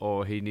more,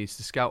 or he needs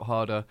to scout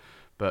harder.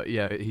 But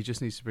yeah, he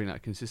just needs to bring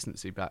that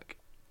consistency back.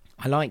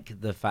 I like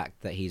the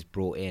fact that he's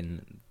brought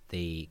in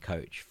the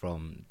coach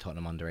from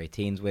Tottenham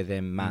under-18s with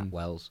him, Matt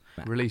Wells.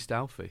 Released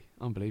Alfie.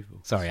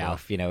 Unbelievable. Sorry,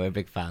 Alf, we're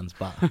big fans.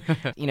 But,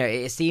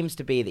 it seems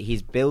to be that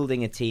he's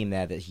building a team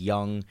there that's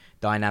young,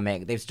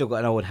 dynamic. They've still got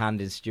an old hand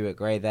in Stuart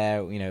Gray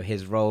there.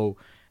 His role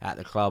at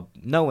the club,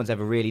 no one's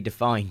ever really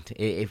defined,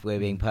 if we're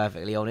being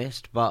perfectly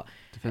honest. But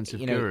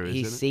defensive guru,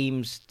 he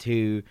seems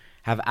to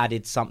have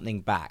added something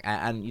back.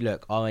 And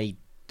look, I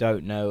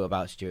don't know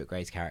about Stuart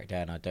Gray's character,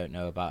 and I don't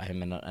know about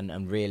him,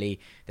 and really,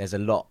 there's a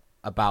lot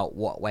about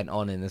what went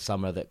on in the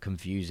summer that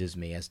confuses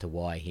me as to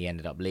why he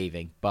ended up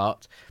leaving.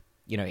 But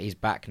he's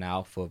back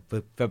now for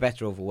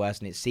better or for worse,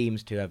 and it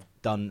seems to have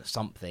done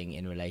something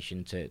in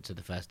relation to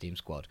the first team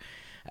squad.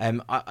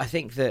 I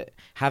think that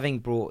having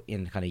brought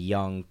in kind of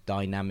young,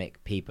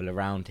 dynamic people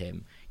around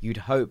him, you'd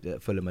hope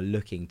that Fulham are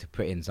looking to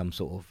put in some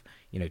sort of,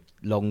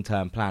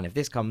 long-term plan. If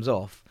this comes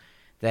off,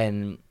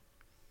 then,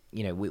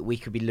 we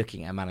could be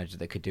looking at a manager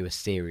that could do a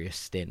serious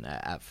stint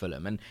at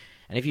Fulham. And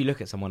if you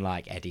look at someone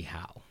like Eddie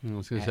Howe, I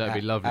was going to say it'd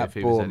be lovely if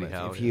he Bournemouth, was Eddie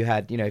Howe. If you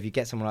had, if you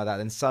get someone like that,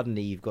 then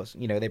suddenly you've got,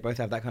 they both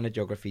have that kind of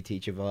geography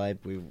teacher vibe.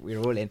 We're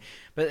all in.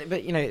 But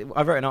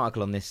I wrote an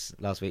article on this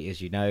last week, as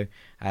you know.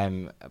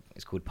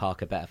 It's called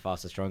Parker Better,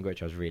 Faster, Stronger,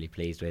 which I was really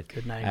pleased with.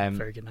 Good name,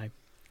 very good name.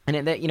 And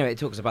it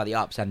talks about the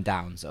ups and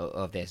downs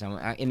of this.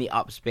 And in the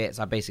ups bits,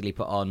 I basically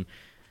put on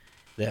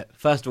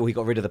first of all, he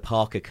got rid of the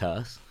Parker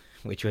curse,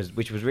 which was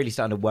really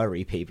starting to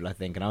worry people, I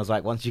think. And I was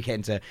like, once you get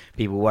into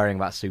people worrying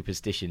about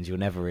superstitions, you're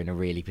never in a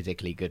really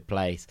particularly good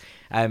place.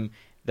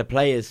 The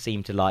players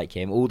seem to like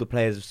him. All the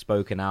players have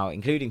spoken out,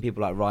 including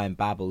people like Ryan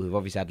Babel, who've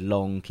obviously had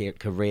long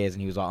careers.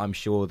 And he was like, I'm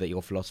sure that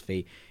your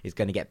philosophy is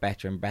going to get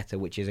better and better,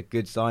 which is a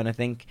good sign, I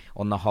think,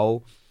 on the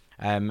whole.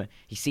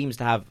 He seems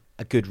to have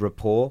a good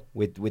rapport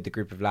with the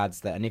group of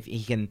lads and if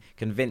he can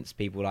convince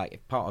people, like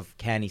if part of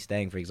Kearney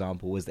staying, for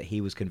example, was that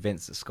he was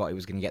convinced that Scotty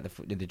was going to get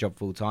the job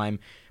full time.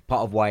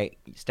 Part of why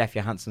Steph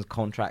Johansson's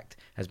contract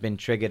has been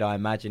triggered, I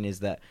imagine, is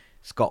that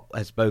Scott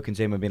has spoken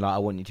to him and been like, I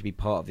want you to be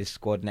part of this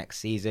squad next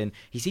season.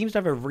 He seems to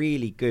have a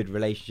really good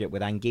relationship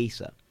with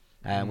Anguissa,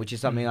 which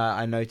is something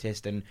I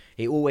noticed, and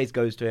he always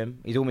goes to him.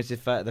 He's almost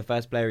the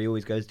first player he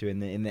always goes to in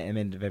the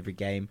end of every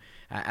game,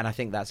 and I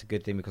think that's a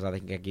good thing because I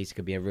think Anguissa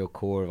could be a real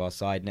core of our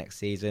side next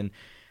season.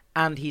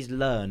 And he's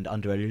learned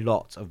under a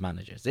lot of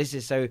managers. This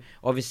is so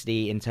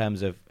obviously in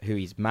terms of who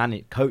he's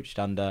coached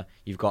under.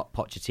 You've got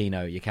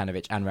Pochettino,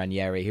 Jokanovic, and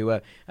Ranieri, who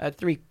are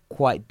 3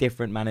 quite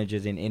different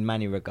managers in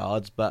many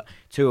regards, but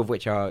 2 of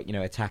which are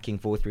attacking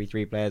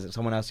 4-3-3 players, and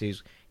someone else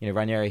who's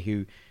Ranieri,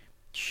 who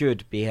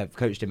should have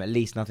coached him at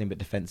least nothing but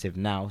defensive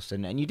nous.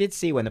 And you did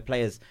see when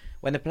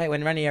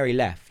Ranieri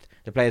left,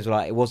 the players were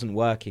like, it wasn't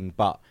working,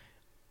 but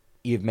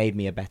you've made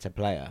me a better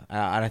player.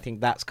 And I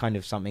think that's kind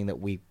of something that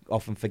we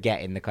often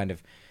forget in the kind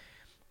of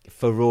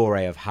furore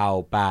of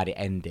how bad it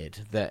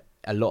ended, that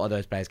a lot of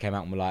those players came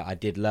out and were like, I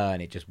did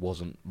learn, it just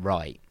wasn't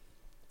right.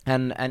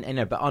 And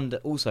but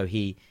also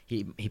he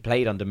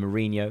played under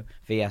Mourinho,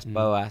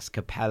 Villas-Boas,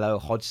 Capello,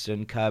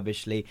 Hodgson,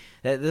 Kerbishley.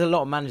 There's a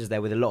lot of managers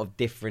there with a lot of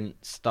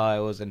different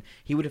styles, and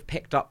he would have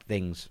picked up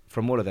things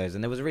from all of those.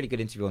 And there was a really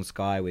good interview on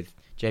Sky with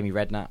Jamie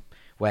Redknapp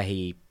where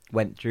he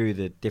went through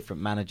the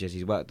different managers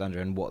he's worked under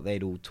and what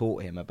they'd all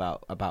taught him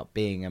about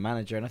being a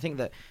manager. And I think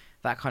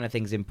that kind of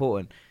thing's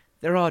important.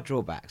 There are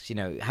drawbacks,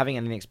 having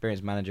an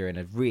inexperienced manager in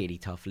a really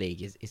tough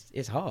league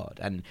is hard.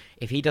 And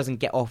if he doesn't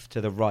get off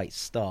to the right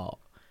start,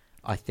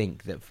 I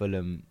think that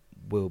Fulham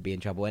will be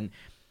in trouble. And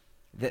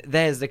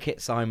there's the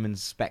Kit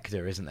Symons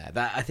spectre, isn't there?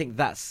 I think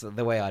that's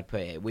the way I'd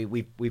put it.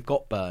 We've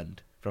got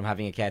burned from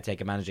having a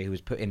caretaker manager who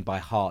was put in by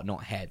heart,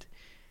 not head,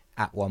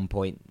 at one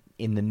point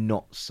in the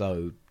not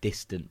so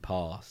distant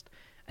past,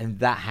 and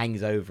that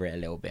hangs over it a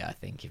little bit. I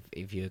think,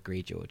 if you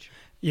agree, George.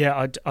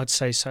 Yeah, I'd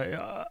say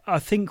so. I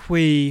think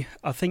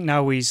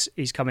now he's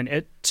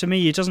coming. To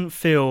me, it doesn't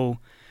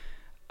feel.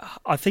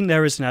 I think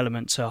there is an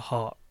element to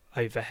heart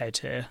overhead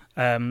here,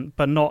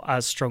 but not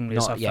as strongly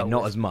as I felt.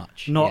 Not as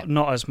much.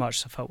 Not as much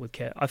as I felt with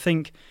Kit. I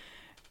think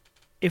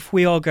if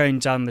we are going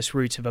down this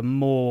route of a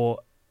more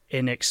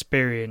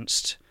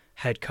inexperienced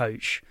head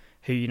coach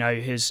who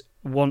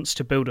wants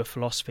to build a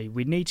philosophy,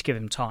 we need to give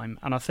him time,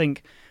 and I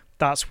think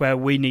that's where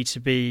we need to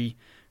be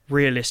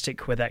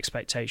realistic with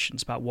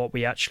expectations about what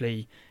we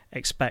actually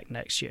expect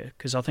next year.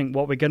 Because I think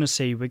what we're going to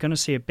see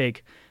a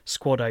big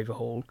squad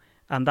overhaul,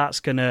 and that's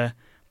going to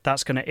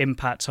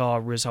impact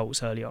our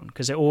results early on,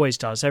 because it always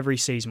does. Every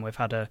season we've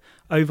had a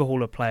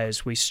overhaul of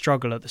players. We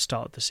struggle at the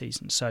start of the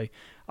season, so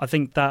I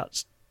think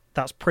that's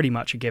pretty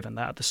much a given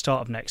that at the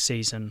start of next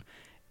season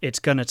it's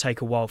going to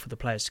take a while for the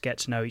players to get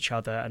to know each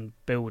other and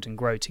build and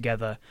grow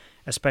together,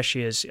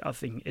 especially as I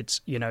think it's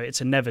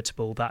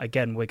inevitable that,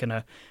 again, we're going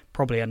to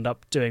probably end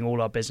up doing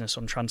all our business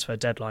on transfer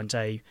deadline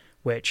day,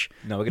 which...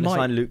 No, we're going to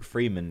sign Luke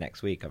Freeman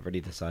next week. I've already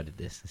decided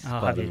this. This is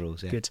part of the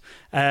rules, yeah. Good.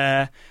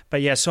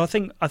 But yeah, so I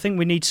think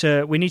we need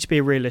to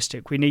be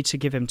realistic. We need to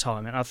give him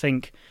time. And I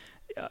think,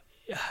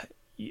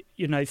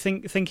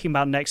 thinking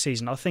about next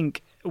season, I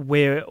think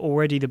we're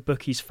already the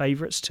bookies'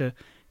 favourites to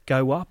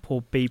go up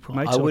or be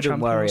promoted. I wouldn't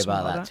worry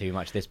about that too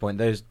much at this point.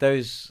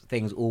 Those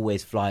things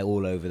always fly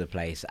all over the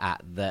place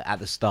at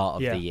the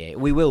start of the year.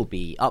 We will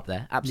be up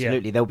there,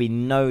 absolutely. There'll be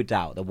no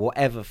doubt that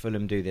whatever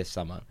Fulham do this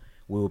summer,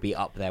 we will be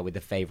up there with the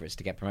favourites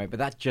to get promoted. But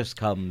that just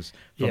comes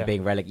from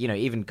being relegated.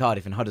 Even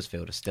Cardiff and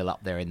Huddersfield are still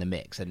up there in the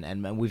mix,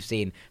 and we've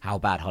seen how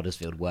bad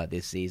Huddersfield were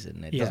this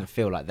season. It doesn't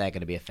feel like they're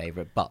going to be a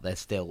favourite, but they're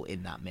still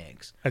in that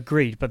mix.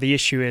 Agreed. But the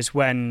issue is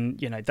when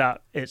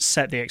that it's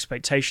set the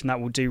expectation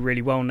that we'll do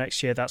really well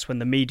next year. That's when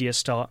the media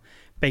start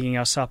bigging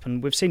us up,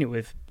 and we've seen it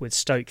with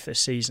Stoke this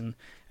season.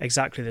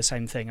 Exactly the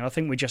same thing. And I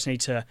think we just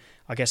need to,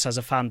 I guess, as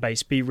a fan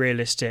base, be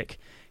realistic,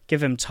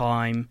 give him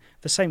time.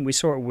 The same we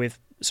saw it with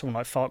someone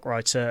like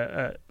Farkreiter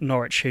at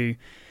Norwich, who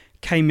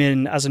came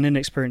in as an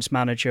inexperienced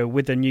manager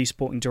with a new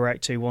sporting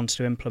director who wanted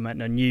to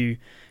implement a new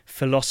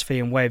philosophy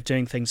and way of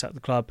doing things at the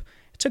club.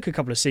 It took a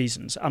couple of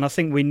seasons, and I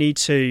think we need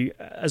to,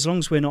 as long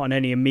as we're not in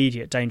any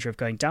immediate danger of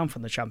going down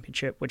from the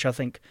Championship, which I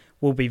think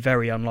will be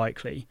very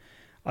unlikely,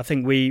 I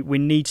think we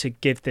need to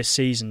give this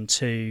season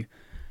to,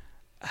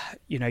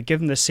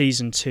 give him the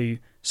season to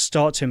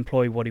start to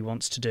employ what he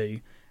wants to do,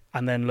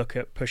 and then look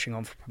at pushing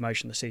on for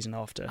promotion the season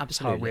after. Absolutely. That's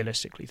how I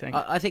realistically think.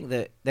 I think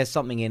that there's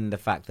something in the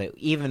fact that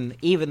even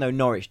though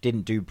Norwich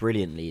didn't do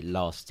brilliantly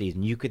last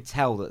season, you could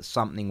tell that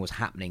something was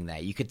happening there.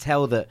 You could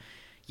tell that,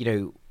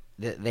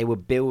 that they were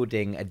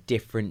building a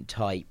different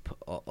type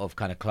of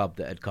kind of club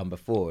that had come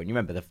before. And you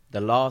remember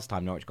the last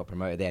time Norwich got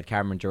promoted, they had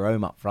Cameron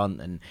Jerome up front,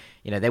 and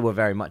they were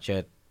very much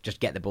a just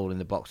get the ball in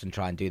the box and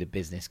try and do the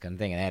business kind of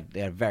thing. And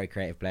they had a very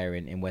creative player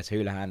in Wes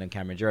Hoolahan and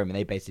Cameron Jerome, and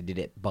they basically did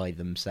it by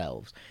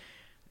themselves.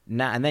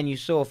 Now, and then you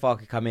saw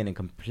Farke come in and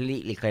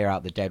completely clear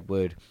out the dead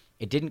wood.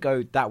 It didn't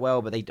go that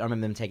well, but I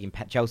remember them taking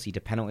Chelsea to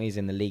penalties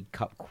in the League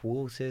Cup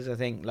quarters, I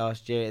think,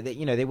 last year.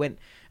 They went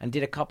and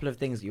did a couple of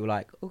things that you were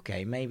like,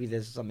 okay, maybe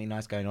there's something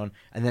nice going on.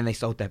 And then they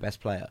sold their best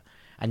player.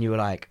 And you were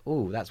like,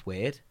 oh, that's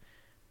weird.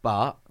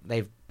 But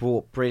they've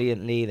brought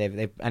brilliantly.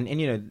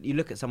 You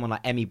look at someone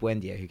like Emi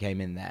Buendia, who came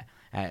in there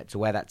to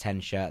wear that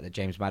 10 shirt that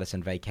James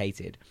Maddison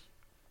vacated.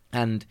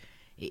 And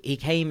he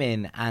came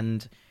in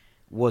and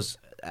was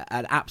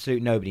an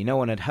absolute nobody. No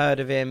one had heard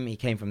of him. He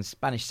came from the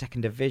Spanish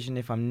second division,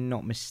 if I'm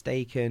not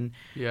mistaken.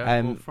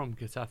 Yeah, from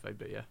Getafe,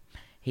 but yeah.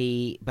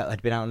 He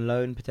had been out on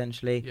loan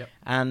potentially. Yep.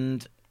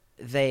 And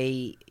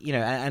they,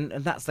 and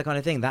that's the kind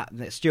of thing that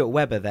Stuart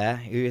Webber there,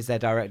 who is their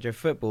director of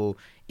football,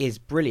 is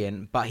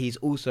brilliant, but he's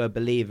also a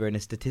believer in a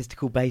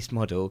statistical based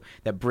model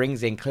that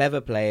brings in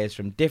clever players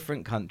from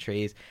different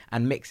countries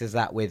and mixes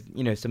that with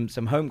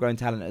some homegrown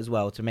talent as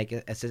well to make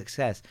a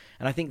success.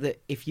 And I think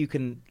that if you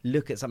can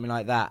look at something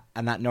like that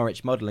and that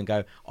Norwich model and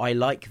go, I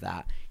like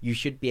that, you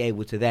should be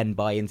able to then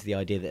buy into the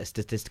idea that a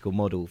statistical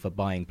model for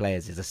buying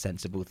players is a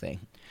sensible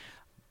thing.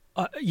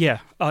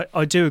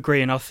 I do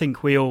agree, and I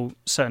think we all,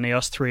 certainly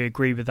us three,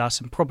 agree with that,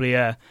 and probably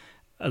a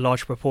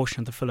large proportion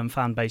of the Fulham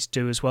fan base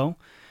do as well.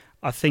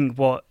 I think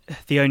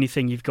the only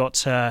thing you've got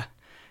to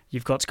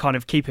kind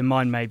of keep in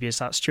mind maybe is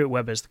that Stuart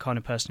Webber's the kind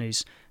of person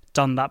who's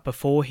done that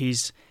before.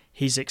 He's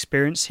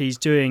experienced. He's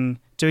doing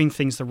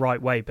things the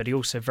right way, but he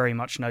also very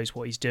much knows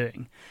what he's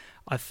doing.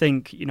 I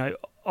think,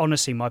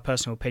 honestly, my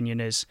personal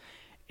opinion is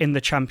in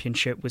the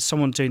Championship, with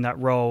someone doing that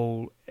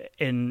role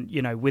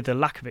with a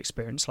lack of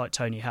experience like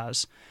Tony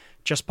has,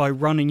 just by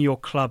running your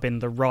club in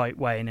the right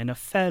way and in a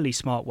fairly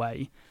smart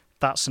way,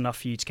 that's enough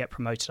for you to get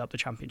promoted up the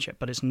Championship.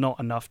 But it's not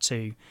enough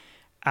to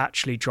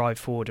actually drive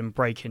forward and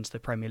break into the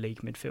Premier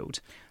League midfield.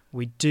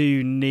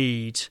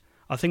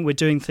 I think we're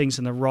doing things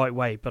in the right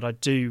way, but I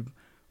do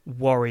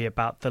worry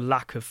about the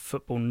lack of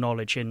football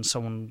knowledge in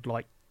someone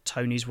like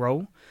Tony's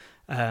role.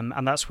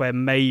 And that's where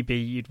maybe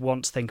you'd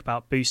want to think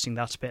about boosting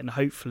that a bit, and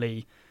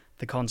hopefully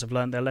the Cons have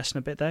learned their lesson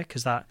a bit there,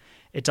 because that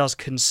it does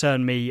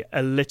concern me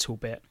a little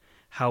bit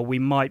how we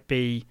might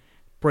be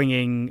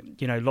bringing,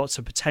 you know, lots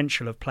of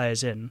potential of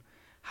players in.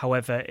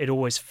 However, it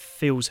always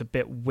feels a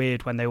bit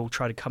weird when they all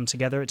try to come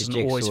together. It doesn't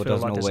always feel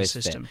like there's a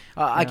system.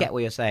 I get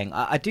what you're saying.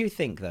 I do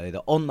think, though,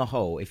 that on the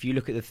whole, if you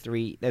look at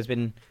there's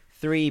been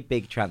 3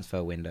 big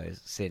transfer windows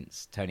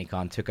since Tony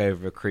Khan took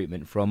over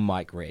recruitment from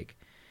Mike Rigg.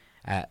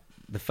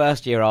 The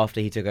first year after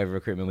he took over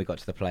recruitment, we got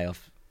to the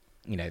playoff,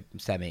 you know,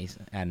 semis,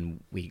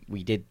 and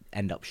we did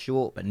end up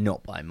short, but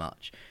not by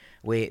much.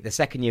 The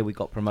second year we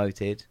got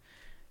promoted,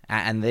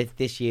 and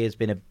this year's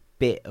been a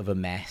bit of a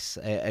mess,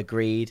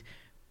 agreed.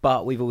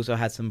 But we've also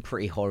had some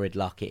pretty horrid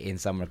luck in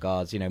some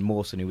regards. You know,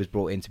 Mawson, who was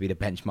brought in to be the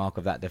benchmark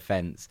of that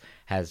defence,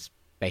 has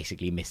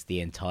basically missed the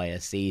entire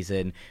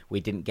season.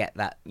 We didn't get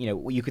that. You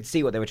know, you could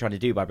see what they were trying to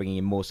do by bringing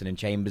in Mawson and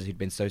Chambers, who'd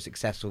been so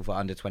successful for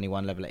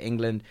under-21 level at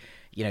England.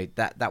 You know,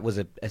 that was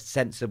a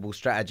sensible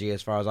strategy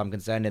as far as I'm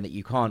concerned, in that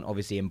you can't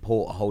obviously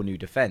import a whole new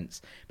defence.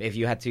 But if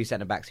you had 2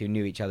 centre-backs who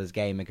knew each other's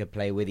game and could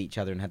play with each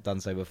other and had done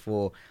so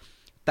before,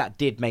 that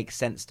did make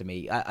sense to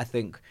me. I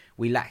think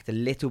we lacked a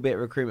little bit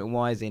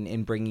recruitment-wise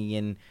in bringing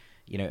in,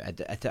 you know,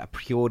 a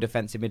pure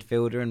defensive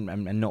midfielder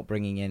and not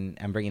bringing in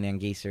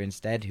Anguissa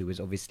instead, who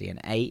was obviously an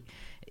 8.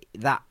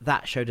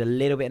 That showed a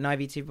little bit of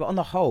naivety, but on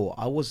the whole,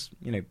 I was,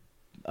 you know,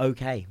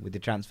 okay with the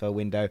transfer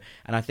window.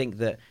 And I think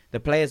that the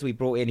players we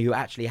brought in who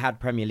actually had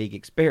Premier League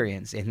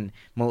experience, in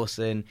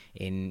Mawson,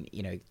 in,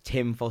 you know,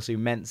 Tim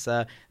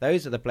Fosu-Mensah,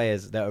 those are the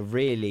players that are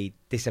really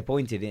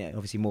disappointed.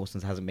 Obviously,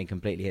 Mawson's hasn't been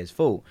completely his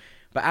fault,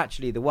 but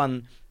actually the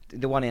one in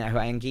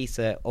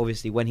Anguissa,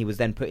 obviously, when he was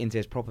then put into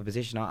his proper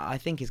position, I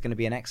think is going to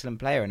be an excellent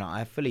player, and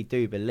I fully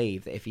do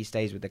believe that if he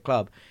stays with the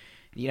club,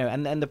 you know,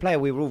 and the player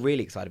we were all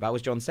really excited about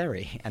was John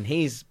Serry, and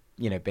he's,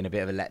 you know, been a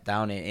bit of a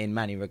letdown in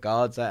many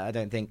regards. I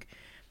don't think,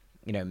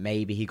 you know,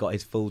 maybe he got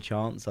his full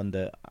chance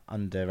under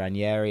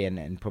Ranieri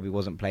and probably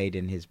wasn't played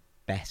in his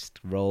best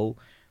role,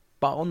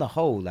 but on the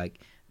whole, like,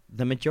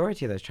 the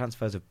majority of those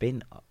transfers have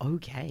been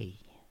okay.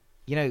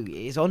 You know,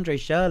 it's Andre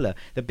Schürrle,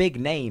 the big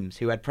names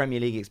who had Premier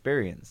League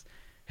experience,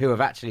 who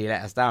have actually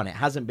let us down. It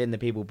hasn't been the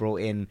people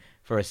brought in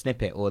for a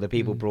snippet or the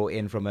people brought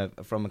in from a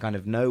kind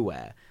of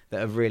nowhere that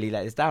have really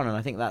let us down. And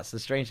I think that's the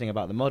strange thing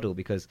about the model,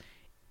 because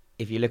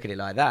if you look at it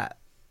like that,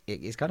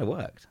 it's kind of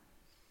worked.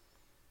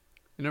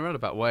 In a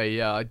roundabout way,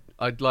 yeah.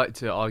 I'd like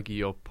to argue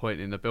your point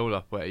in the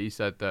build-up where you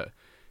said that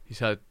he's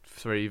had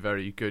 3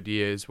 very good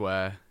years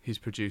where he's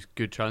produced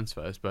good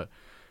transfers. But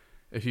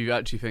if you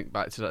actually think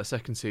back to that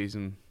second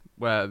season,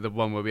 where the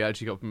one where we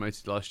actually got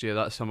promoted last year,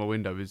 that summer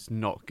window was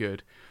not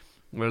good.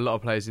 There were a lot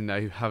of players in there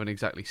who haven't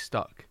exactly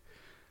stuck.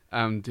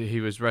 And he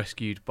was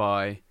rescued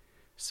by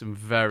some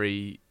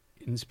very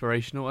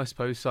inspirational, I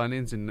suppose,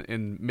 signings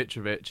in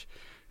Mitrovic,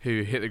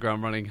 who hit the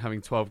ground running,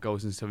 having 12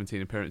 goals and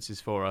 17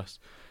 appearances for us.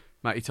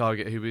 Matty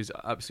Targett, who was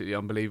absolutely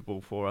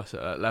unbelievable for us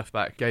at left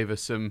back, gave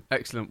us some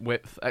excellent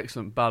width,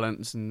 excellent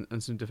balance, and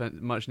some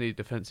much needed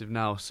defensive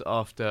nous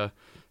after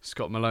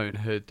Scott Malone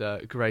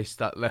had graced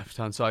that left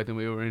hand side, and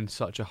we were in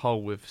such a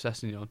hole with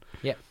Sessegnon.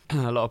 Yeah,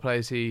 a lot of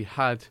players he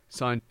had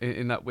signed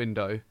in that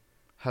window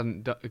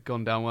hadn't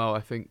gone down well. I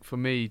think for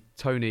me,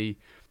 Tony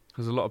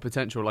has a lot of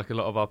potential, like a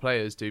lot of our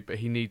players do, but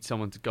he needs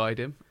someone to guide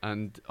him,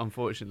 and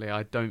unfortunately,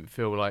 I don't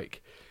feel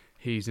like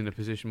he's in a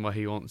position where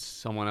he wants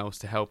someone else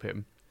to help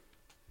him.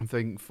 I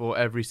think for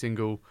every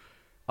single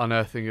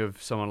unearthing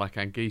of someone like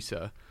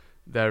Anguissa,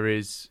 there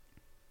is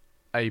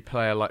a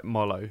player like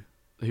Mollo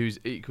who's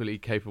equally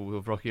capable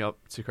of rocking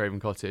up to Craven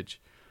Cottage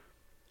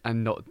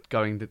and not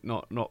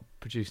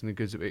producing the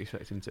goods that we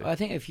expect him to. I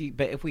think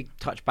if we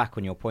touch back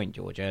on your point,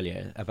 George,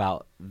 earlier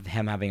about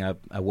him having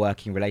a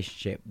working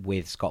relationship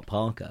with Scott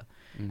Parker,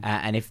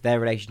 and if their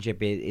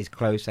relationship is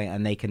close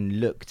and they can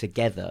look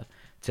together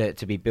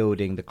to be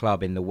building the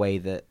club in the way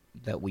that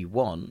we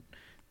want,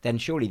 then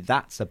surely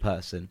that's a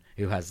person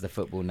who has the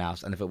football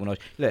nous and the football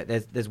knowledge. Look,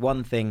 there's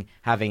one thing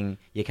having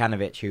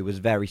Jokanovic, who was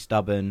very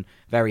stubborn,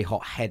 very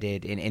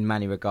hot-headed in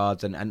many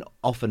regards, and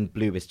often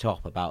blew his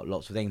top about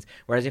lots of things.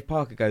 Whereas if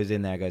Parker goes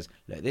in there and goes,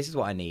 look, this is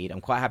what I need,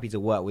 I'm quite happy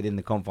to work within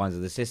the confines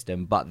of the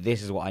system, but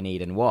this is what I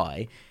need and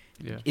why,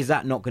 is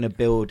that not going to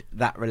build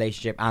that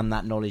relationship and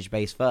that knowledge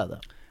base further?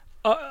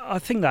 I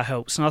think that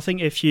helps. And I think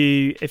if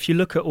you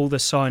look at all the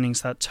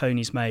signings that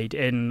Tony's made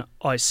in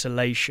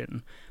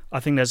isolation, I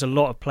think there's a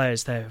lot of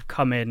players there who've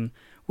come in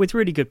with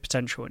really good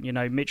potential. And, you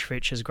know,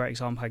 Mitrovic is a great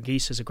example.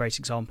 Anguissa is a great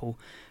example.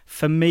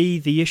 For me,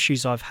 the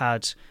issues we've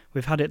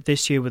had it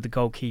this year with the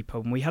goalkeeper,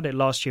 and we had it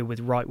last year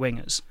with right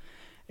wingers,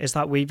 is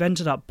that we've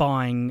ended up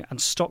buying and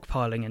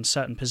stockpiling in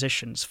certain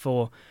positions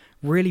for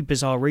really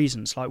bizarre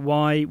reasons. Like,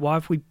 why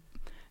have we,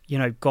 you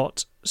know,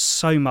 got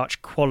so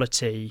much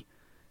quality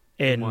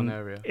in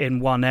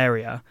one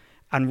area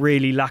and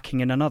really lacking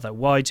in another?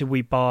 Why did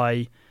we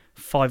buy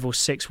 5 or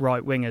 6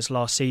 right wingers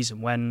last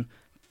season when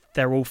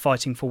they're all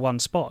fighting for one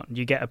spot? And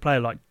you get a player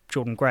like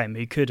Jordan Graham,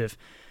 who could have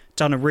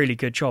done a really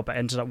good job, but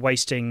ended up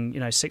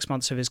wasting 6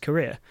 months of his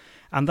career.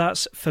 And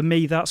that's, for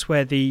me, that's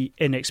where the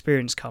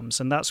inexperience comes,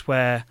 and that's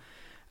where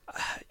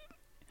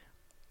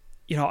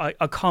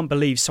I can't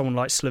believe someone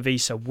like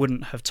Slavisa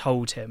wouldn't have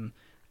told him,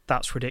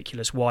 that's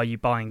ridiculous, why are you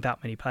buying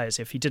that many players,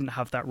 if he didn't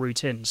have that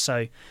route in.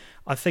 So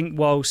I think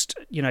whilst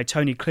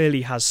Tony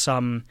clearly has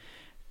some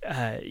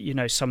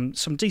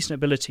decent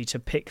ability to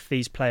pick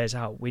these players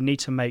out, we need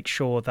to make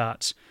sure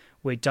that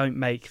we don't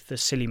make the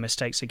silly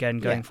mistakes again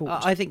going forward.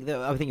 I think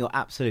you're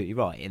absolutely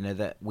right,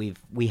 that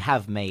we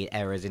have made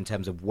errors in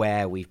terms of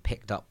where we've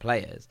picked up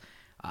players,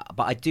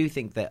 but I do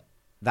think that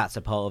that's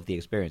a part of the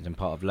experience and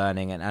part of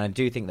learning, and I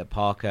do think that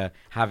Parker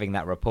having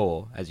that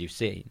rapport, as you've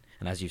seen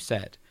and as you've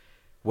said,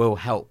 will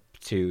help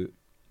to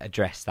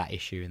address that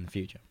issue in the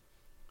future.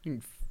 I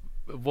think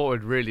what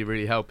would really,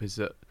 really help is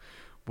that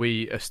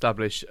we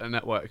establish a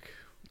network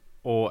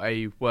or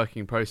a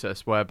working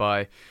process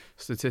whereby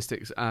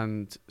statistics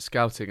and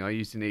scouting are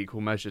used in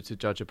equal measure to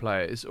judge a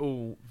player. It's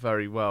all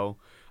very well,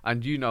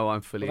 and I'm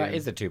fully... Well, that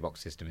is the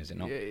two-box system, is it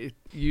not?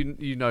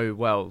 You know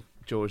well,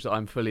 George, that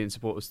I'm fully in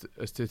support of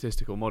a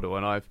statistical model,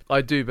 and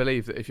I do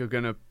believe that if you're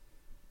going to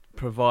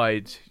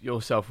provide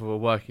yourself with a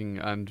working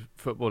and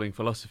footballing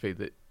philosophy,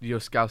 that your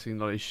scouting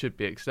knowledge should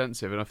be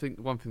extensive. And I think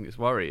one thing that's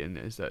worrying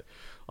is that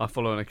I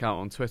follow an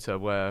account on Twitter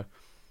where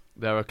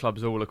there are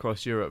clubs all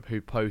across Europe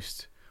who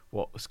post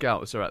what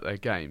scouts are at their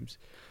games,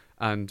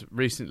 and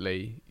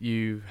recently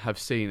you have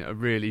seen a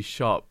really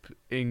sharp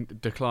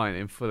decline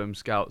in Fulham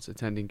scouts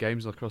attending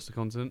games across the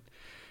continent,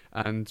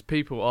 and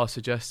people are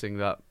suggesting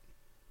that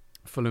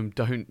Fulham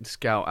don't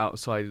scout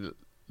outside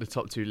the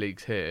top two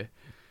leagues here,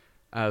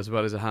 as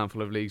well as a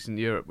handful of leagues in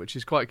Europe, which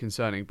is quite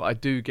concerning. But I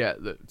do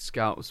get that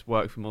scouts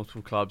work for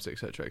multiple clubs,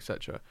 etc.,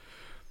 etc.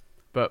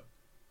 But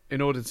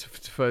in order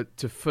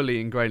to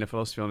fully ingrain a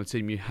philosophy on a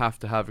team, you have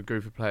to have a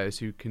group of players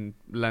who can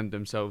lend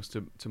themselves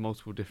to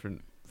multiple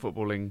different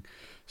footballing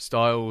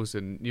styles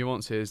and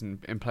nuances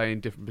and playing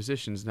different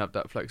positions and have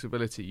that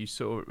flexibility. You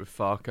saw it with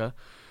Farke.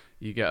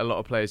 You get a lot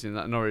of players in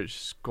that Norwich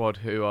squad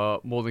who are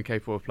more than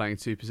capable of playing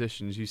two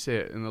positions. You see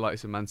it in the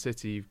likes of Man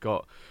City. You've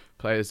got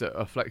players that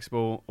are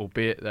flexible,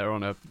 albeit they're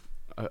on a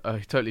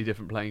totally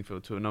different playing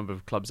field to a number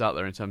of clubs out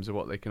there in terms of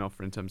what they can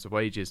offer in terms of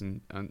wages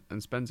and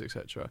spends,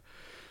 etc.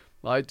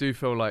 I do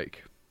feel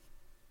like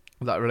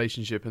that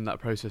relationship and that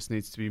process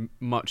needs to be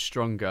much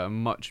stronger and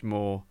much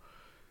more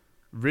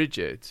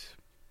rigid,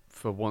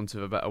 for want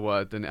of a better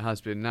word, than it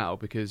has been now,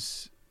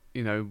 because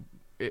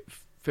it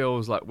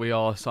feels like we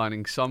are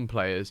signing some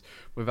players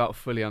without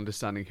fully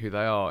understanding who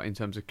they are in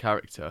terms of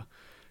character,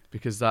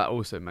 because that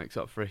also makes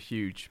up for a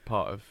huge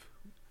part of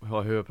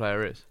who a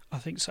player is. I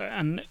think so.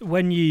 And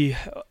when you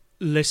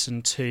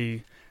listen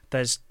to,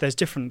 there's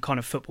different kind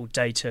of football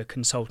data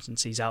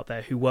consultancies out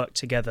there who work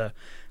together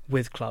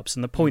with clubs,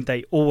 and the point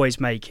they always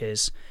make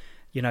is,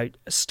 using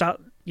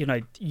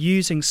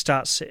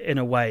stats in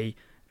a way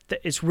that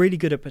it's really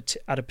good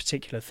at a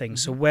particular thing. Mm-hmm.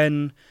 So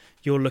when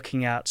you're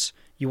looking at,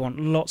 you want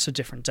lots of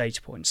different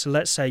data points. So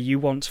let's say you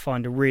want to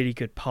find a really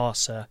good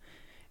passer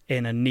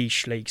in a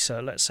niche league. So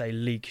let's say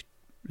League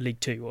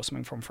 2 or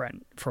something from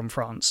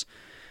France.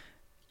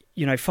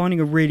 Finding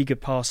a really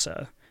good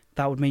passer,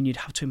 that would mean you'd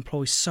have to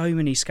employ so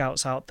many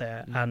scouts out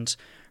there and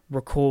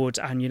record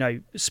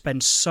and,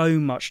 spend so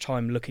much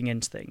time looking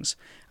into things.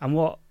 And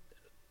what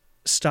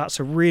stats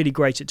are really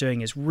great at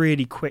doing is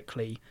really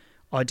quickly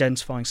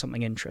identifying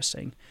something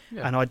interesting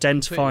and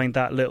identifying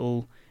that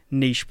little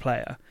niche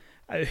player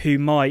who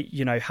might,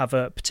 have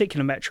a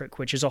particular metric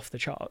which is off the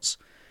charts.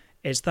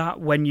 Is that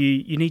when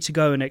you need to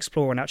go and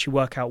explore and actually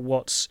work out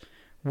what's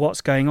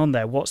going on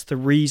there, what's the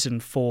reason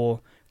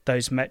for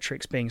those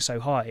metrics being so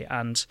high.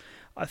 And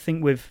I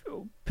think we've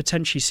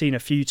potentially seen a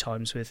few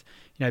times with,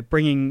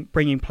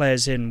 bringing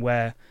players in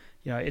where,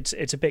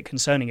 it's a bit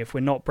concerning if we're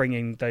not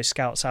bringing those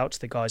scouts out to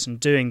the guys and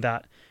doing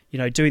that,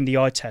 doing the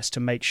eye test to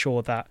make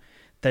sure that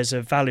there's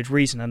a valid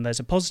reason and there's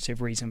a positive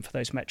reason for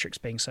those metrics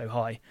being so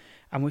high.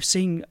 And we've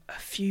seen a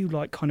few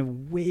kind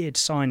of weird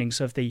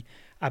signings of the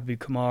Abu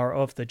Kamara,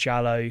 of the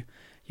Jallo,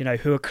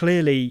 who are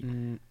clearly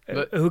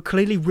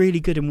really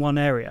good in one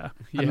area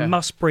and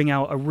must bring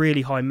out a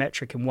really high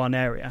metric in one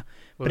area.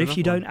 Well, but if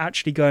you don't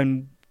actually go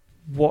and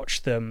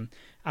watch them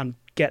and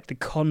get the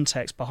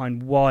context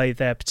behind why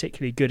they're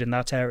particularly good in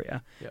that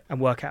area and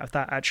work out if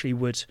that actually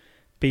would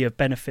be of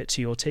benefit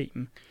to your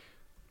team,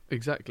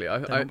 exactly,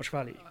 not much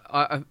value.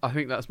 I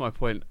think that's my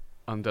point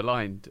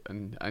underlined,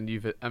 and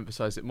you've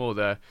emphasised it more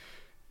there.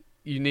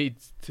 You need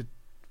to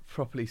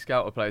properly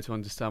scout a player to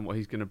understand what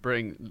he's going to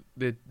bring.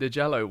 The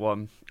Jallo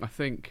one, I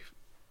think,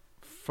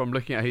 from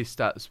looking at his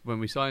stats when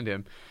we signed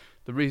him,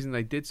 the reason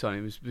they did sign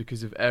him was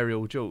because of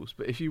aerial duels.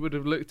 But if you would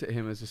have looked at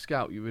him as a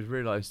scout, you would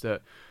realise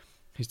that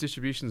his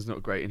distribution is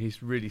not great and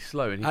he's really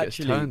slow and he gets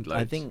turned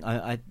loads. I think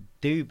I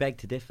do beg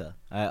to differ.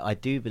 I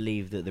do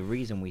believe that the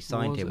reason we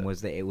signed him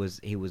was that he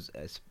was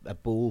a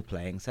ball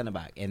playing centre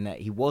back, in that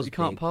he was. You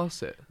can't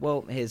pass it.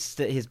 Well, his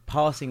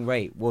passing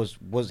rate was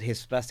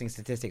his passing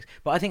statistics,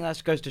 but I think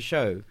that goes to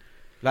show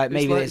Like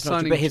maybe it's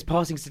not true, but his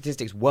passing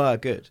statistics were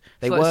good.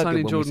 They were good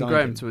signing when Jordan we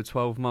Graham him. to a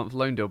 12-month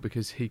loan deal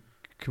because he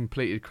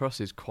completed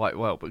crosses quite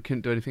well, but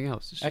couldn't do anything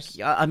else.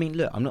 I mean,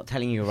 look, I'm not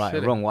telling you right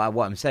or wrong.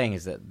 What I'm saying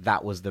is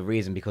that was the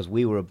reason, because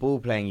we were a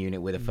ball-playing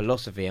unit with a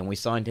philosophy, and we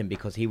signed him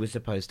because he was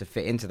supposed to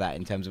fit into that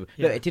in terms of,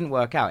 look, it didn't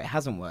work out. It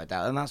hasn't worked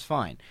out, and that's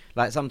fine.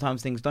 Like,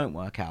 sometimes things don't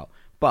work out.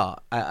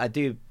 But I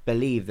do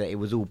believe that it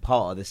was all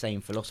part of the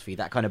same philosophy,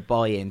 that kind of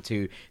buy-in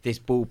to this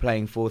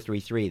ball-playing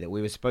 4-3-3 that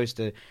we were supposed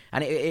to...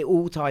 And it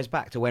all ties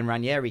back to when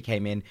Ranieri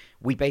came in.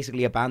 We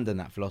basically abandoned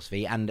that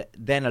philosophy, and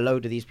then a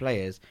load of these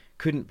players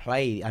couldn't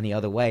play any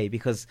other way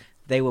because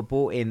they were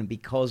brought in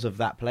because of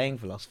that playing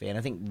philosophy. And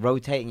I think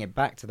rotating it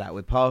back to that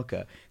with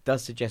Parker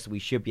does suggest that we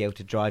should be able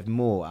to drive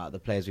more out of the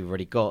players we've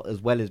already got,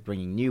 as well as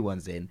bringing new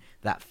ones in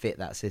that fit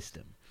that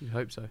system. You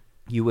hope so.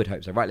 You would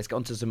hope so. Right, let's get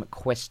on to some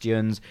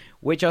questions,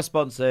 which are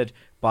sponsored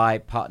by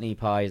Putney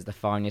Pies, the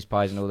finest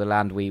pies in all the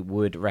land. We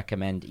would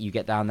recommend you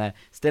get down there.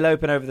 Still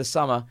open over the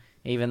summer,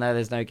 even though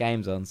there's no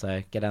games on,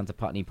 so get down to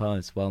Putney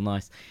Pies. Well,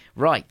 nice.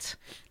 Right,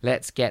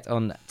 let's get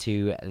on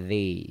to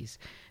these.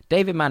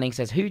 David Manning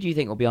says, who do you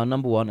think will be our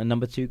number 1 and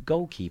number 2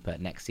 goalkeeper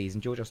next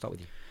season? George, I'll start with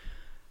you.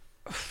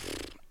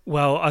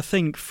 Well, I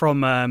think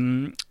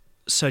from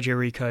Sergio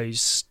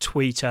Rico's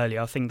tweet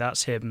earlier, I think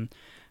that's him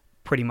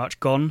pretty much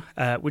gone,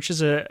 which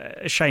is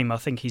a shame. I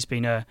think he's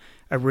been a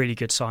really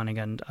good signing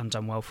and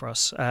done well for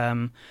us.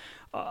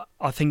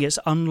 I think it's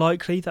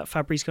unlikely that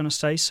Fabri's going to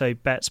stay, so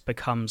Betts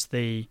becomes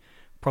the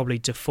probably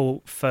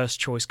default first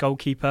choice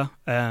goalkeeper.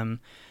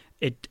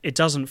 It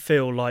doesn't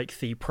feel like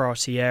the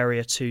priority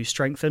area to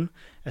strengthen,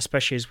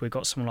 especially as we've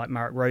got someone like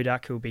Marek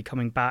Rodak who will be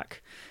coming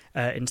back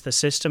into the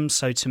system.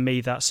 So to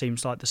me, that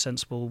seems like the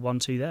sensible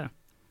 1-2 there.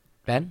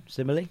 Ben,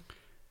 similarly?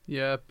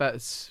 Yeah,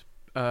 Betts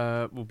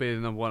will be the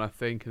number 1, I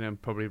think, and then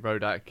probably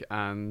Rodak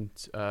and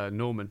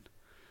Norman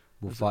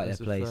will fight their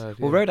place. Third,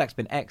 well, Rodak's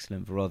been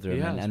excellent for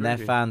Rotherham, and their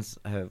really fans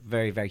are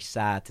very, very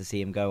sad to see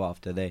him go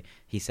after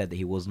he said that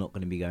he was not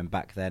going to be going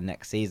back there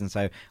next season.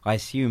 So I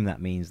assume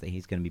that means that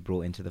he's going to be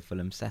brought into the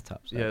Fulham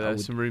setup. So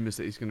there's some rumours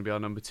that he's going to be our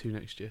number 2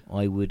 next year.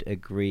 I would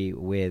agree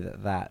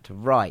with that.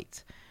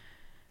 Right.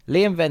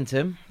 Liam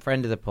Ventum,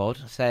 friend of the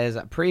pod, says,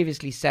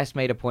 previously Cess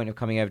made a point of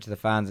coming over to the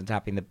fans and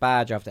tapping the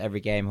badge after every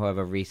game.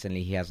 However,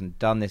 recently he hasn't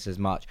done this as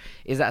much.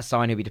 Is that a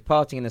sign he'll be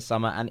departing in the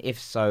summer? And if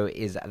so,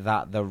 is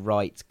that the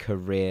right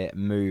career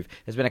move?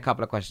 There's been a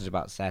couple of questions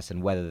about Cess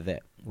and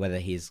whether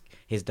his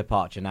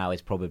departure now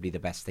is probably the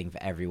best thing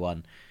for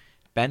everyone.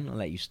 Ben, I'll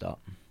let you start.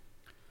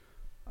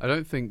 I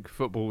don't think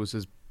football was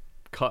as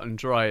cut and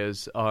dry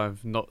as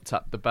I've not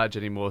tapped the badge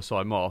anymore, so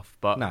I'm off.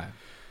 But no,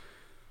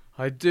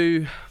 I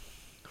do...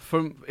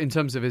 in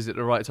terms of, is it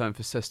the right time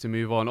for Cess to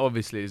move on?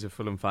 Obviously, as a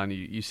Fulham fan,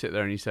 you sit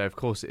there and you say, of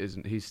course it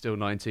isn't. He's still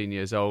 19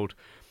 years old.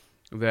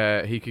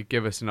 He could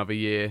give us another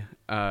year,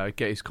 get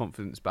his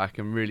confidence back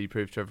and really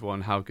prove to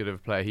everyone how good of a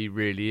player he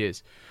really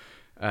is.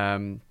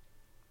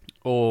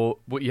 Or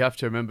what you have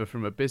to remember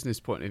from a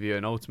business point of view,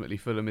 and ultimately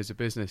Fulham is a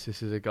business,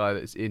 this is a guy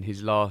that's in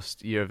his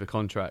last year of the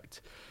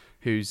contract,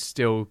 who's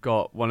still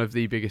got one of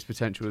the biggest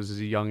potentials as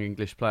a young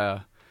English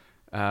player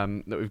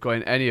that we've got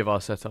in any of our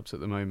setups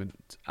at the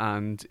moment,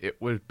 and it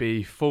would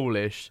be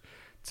foolish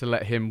to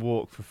let him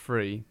walk for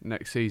free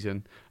next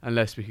season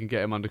unless we can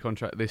get him under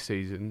contract this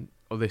season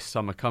or this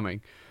summer coming.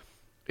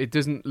 It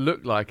doesn't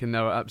look like, and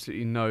there are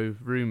absolutely no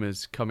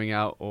rumours coming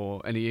out or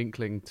any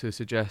inkling to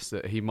suggest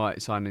that he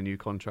might sign a new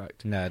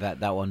contract. No,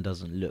 that one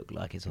doesn't look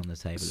like it's on the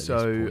table at this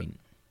point.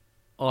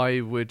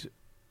 I would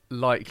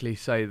likely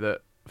say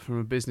that from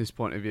a business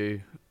point of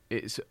view,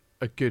 it's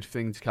a good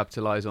thing to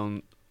capitalise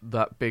on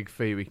that big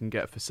fee we can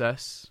get for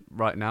Cess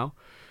right now,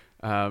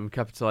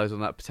 capitalise on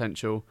that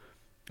potential.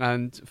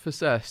 And for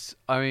Cess,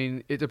 I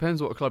mean, it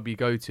depends what club you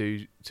go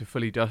to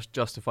fully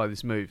justify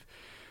this move.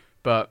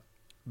 But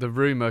the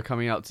rumour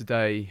coming out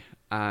today,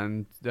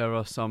 and there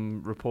are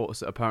some reports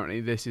that apparently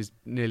this is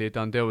nearly a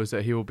done deal, is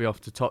that he will be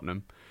off to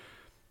Tottenham.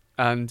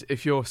 And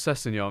if you're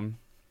Sessegnon,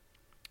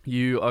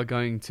 you are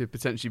going to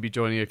potentially be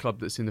joining a club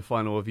that's in the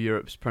final of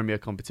Europe's premier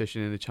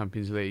competition in the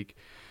Champions League.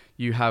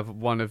 You have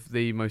one of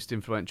the most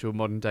influential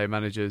modern-day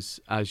managers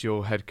as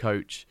your head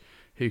coach,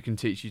 who can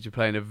teach you to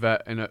play in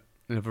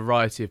a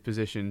variety of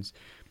positions.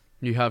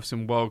 You have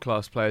some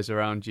world-class players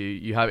around you.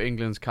 You have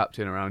England's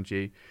captain around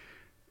you.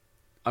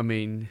 I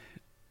mean,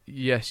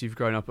 yes, you've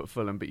grown up at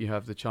Fulham, but you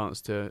have the chance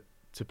to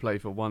play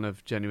for one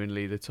of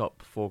genuinely the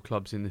top 4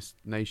 clubs in this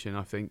nation.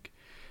 I think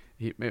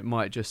it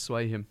might just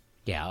sway him.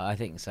 Yeah, I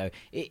think so.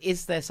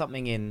 Is there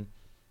something in...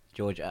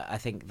 George, I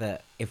think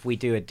that if we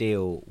do a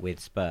deal with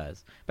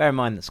Spurs, bear in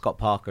mind that Scott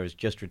Parker has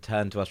just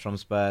returned to us from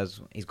Spurs.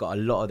 He's got a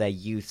lot of their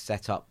youth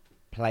set-up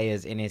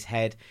players in his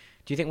head.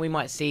 Do you think we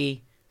might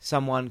see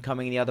someone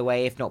coming the other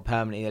way, if not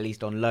permanently, at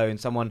least on loan?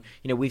 Someone,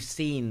 we've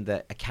seen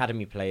that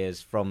academy players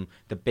from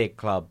the big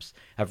clubs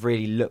have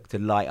really looked to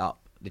light up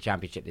the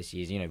Championship this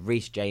year.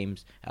 Reece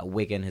James at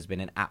Wigan has been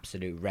an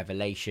absolute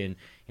revelation.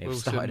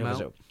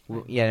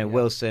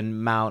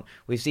 Wilson, Mount.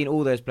 We've seen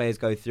all those players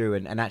go through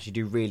and actually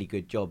do really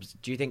good jobs.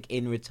 Do you think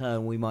in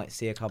return we might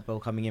see a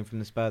couple coming in from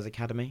the Spurs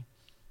academy?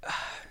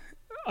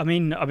 I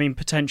mean,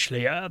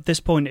 potentially at this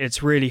point,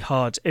 it's really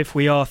hard. If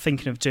we are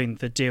thinking of doing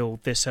the deal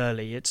this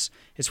early, it's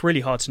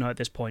really hard to know at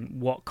this point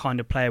what kind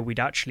of player we'd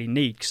actually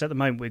need. Because at the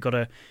moment, we've got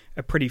a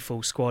pretty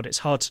full squad. It's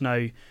hard to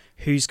know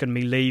who's going to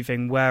be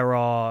leaving, where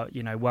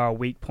our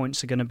weak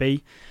points are going to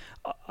be.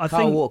 I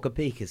Carl think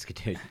Walker-Peters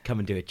could come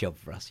and do a job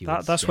for us.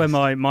 That's where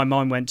my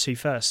mind went to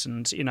first,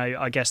 and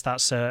I guess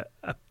that's a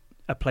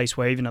place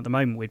where even at the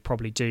moment we'd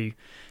probably do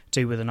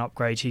with an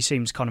upgrade. He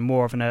seems kind of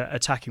more of an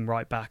attacking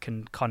right back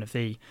and kind of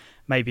the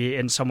maybe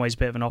in some ways a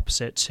bit of an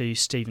opposite to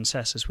Steven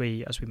Sess as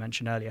we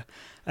mentioned earlier.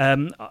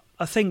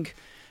 I think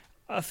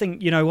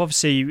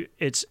obviously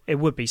it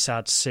would be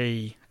sad to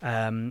see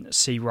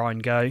Ryan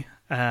go,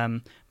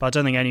 but I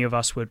don't think any of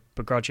us would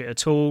begrudge it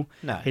at all.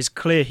 No. It's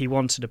clear he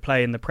wanted to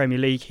play in the Premier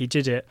League. He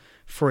did it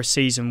for a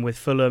season with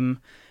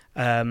Fulham.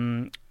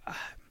 As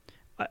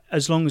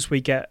long as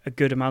we get a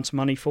good amount of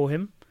money for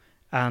him,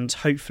 and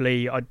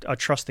hopefully I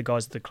trust the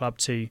guys at the club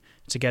to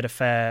get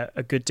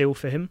a good deal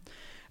for him.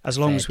 As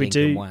long as we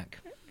do, whack.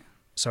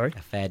 Sorry,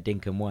 a fair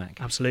dink and whack.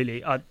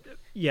 Absolutely. I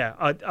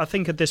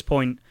think at this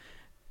point,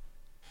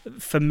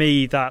 for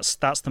me, that's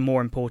the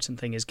more important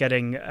thing, is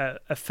getting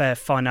a fair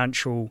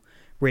financial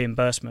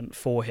reimbursement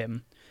for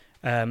him.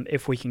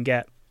 If we can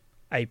get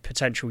a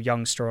potential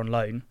youngster on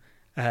loan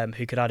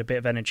who could add a bit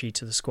of energy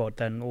to the squad,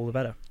 then all the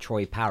better.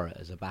 Troy Parrott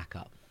as a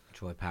backup.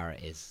 Troy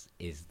Parrott is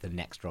the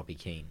next Robbie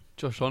Keane.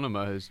 Josh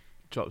Onoma has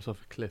dropped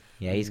off a cliff.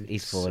 Yeah,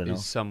 he's fallen off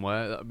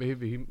somewhere.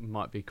 He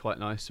might be quite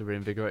nice to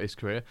reinvigorate his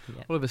career.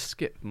 Yeah. Oliver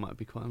Skipp might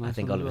be quite nice. I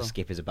think Oliver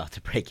Skipp is about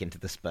to break into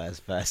the Spurs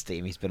first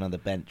team. He's been on the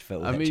bench for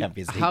all the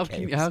Champions League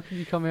games. How can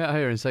you come out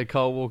here and say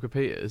Carl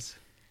Walker-Peters?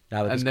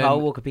 No, because Carl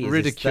Walker-Peters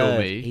ridicule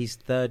me. He's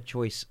third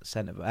choice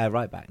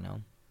right back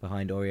now,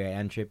 behind Aurier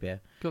and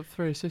Trippier. Got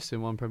 3 assists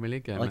in one Premier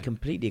League game. I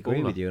completely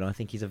agree with you, and I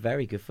think he's a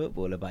very good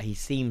footballer, but he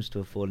seems to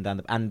have fallen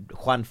down. And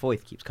Juan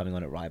Foyth keeps coming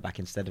on at right back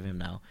instead of him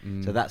now.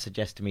 So that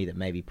suggests to me that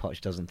maybe Poch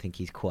doesn't think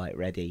he's quite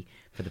ready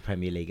for the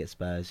Premier League at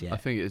Spurs yet. I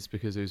think it's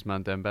because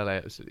Ousmane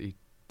Dembele absolutely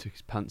took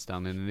his pants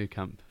down in the new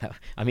camp.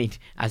 I mean,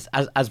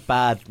 as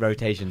bad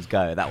rotations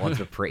go, that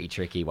one's a pretty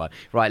tricky one.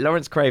 Right,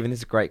 Lawrence Craven,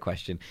 this is a great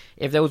question.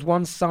 If there was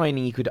one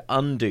signing you could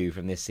undo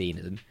from this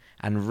season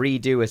and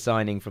redo a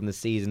signing from the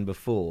season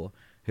before,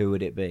 who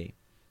would it be?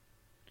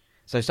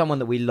 So someone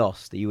that we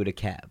lost that you would have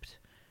kept,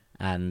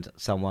 and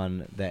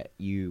someone that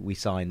we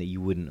signed that you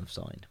wouldn't have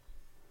signed.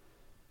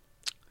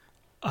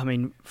 I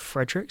mean,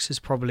 Fredericks is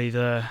probably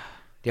the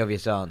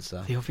obvious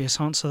answer. The obvious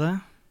answer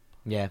there.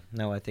 Yeah,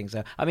 no, I think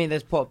so. I mean,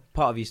 there's part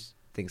of you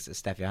thinks that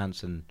Steph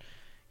Johansson,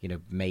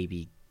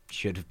 maybe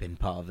should have been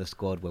part of the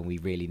squad when we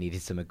really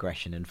needed some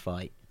aggression and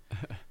fight.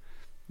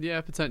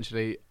 Yeah,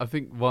 potentially. I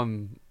think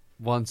one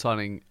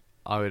signing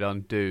I would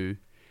undo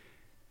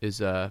is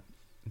a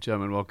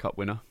German World Cup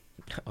winner.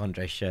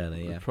 Andre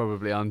Schürrle, yeah. I'd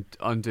probably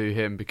undo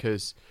him,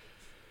 because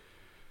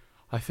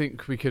I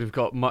think we could have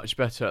got much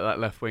better at that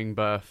left wing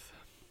berth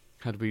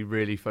had we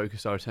really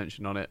focused our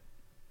attention on it.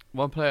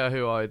 One player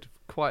who I'd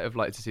quite have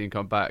liked to see him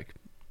come back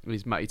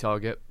is Matty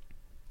Targett.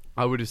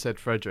 I would have said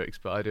Fredericks,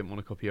 but I didn't want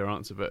to copy your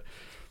answer. But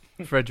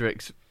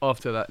Fredericks,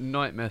 after that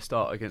nightmare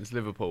start against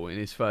Liverpool in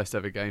his first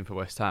ever game for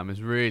West Ham,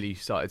 has really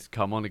started to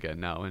come on again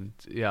now. And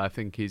yeah, I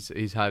think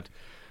he's had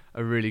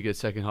a really good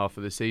second half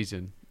of the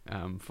season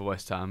for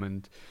West Ham,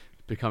 and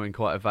becoming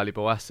quite a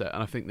valuable asset.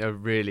 And I think they're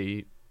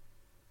really,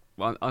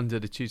 under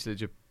the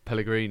tutelage of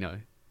Pellegrini,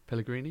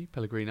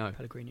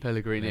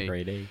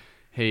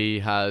 he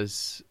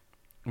has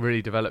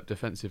really developed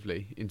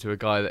defensively into a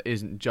guy that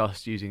isn't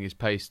just using his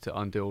pace to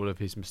undo all of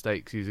his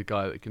mistakes. He's a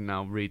guy that can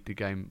now read the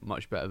game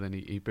much better than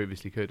he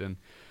previously could, and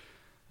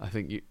I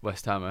think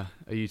West Ham are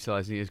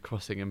utilising his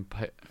crossing and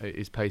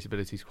his pace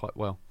abilities quite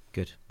well.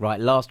 Good. Right,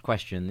 last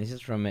question. This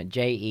is from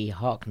J.E.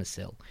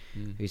 Harknessil,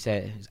 who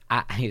says,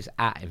 who's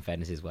at, in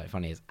fairness, is what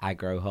funny is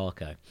Agro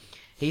Harko.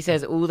 He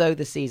says, although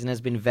the season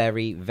has been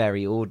very,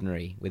 very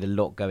ordinary, with a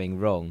lot going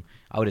wrong,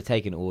 I would have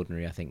taken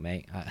ordinary, I think,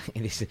 mate.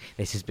 This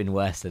has been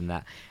worse than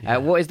that. Yeah.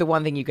 What is the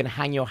one thing you can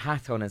hang your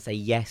hat on and say,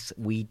 yes,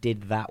 we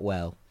did that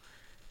well?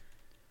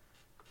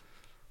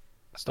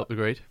 Stop the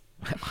greed.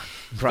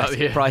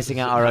 Pricing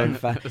out our own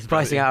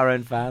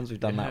fans. We've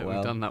done that well.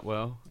 We've done that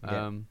well.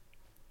 Yeah.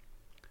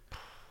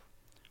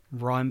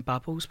 Ryan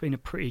Babel's been a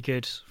pretty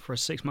good for a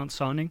 6-month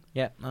signing.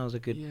 Yeah, that was a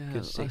good 6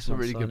 month signing. That's a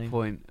really good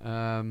point.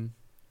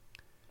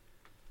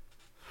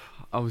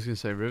 I was going to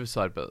say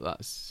Riverside, but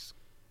that's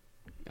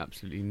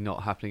absolutely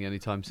not happening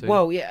anytime soon.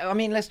 Well, yeah, I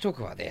mean, let's talk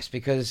about this,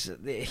 because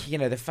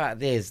the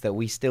fact is that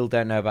we still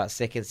don't know about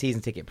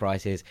season ticket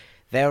prices.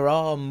 There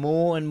are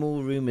more and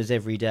more rumours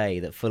every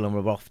day that Fulham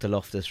are off to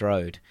Loftus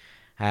Road,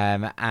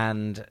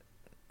 and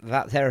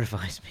that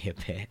terrifies me a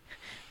bit.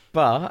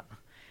 But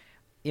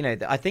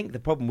I think the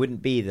problem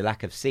wouldn't be the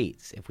lack of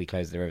seats if we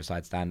close the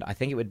Riverside stand. I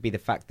think it would be the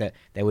fact that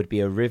there would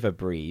be a river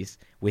breeze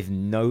with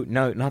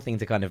nothing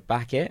to kind of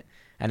back it,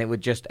 and it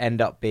would just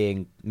end up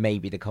being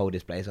maybe the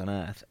coldest place on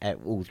earth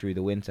all through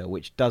the winter,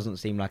 which doesn't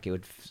seem like it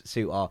would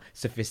suit our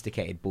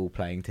sophisticated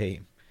ball-playing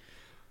team.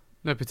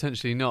 No,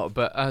 potentially not.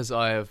 But as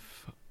I have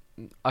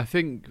I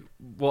think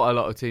what a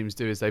lot of teams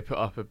do is they put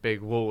up a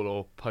big wall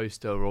or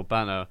poster or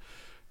banner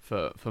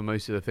for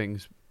most of the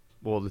things,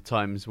 all the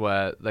times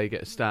where they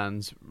get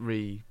stands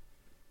rebuilt.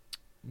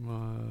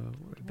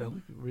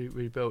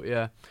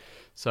 Yeah.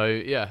 So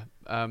yeah,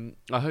 I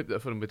hope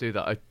that Fulham would do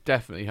that. I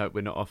definitely hope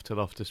we're not off to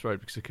Loftus Road,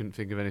 because I couldn't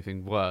think of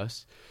anything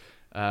worse.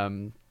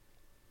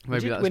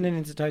 Maybe that's win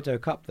an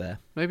Intertoto Cup there.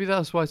 Maybe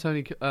that's why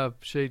Tony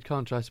Sheed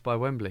can't try to buy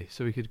Wembley,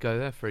 so we could go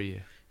there for a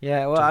year.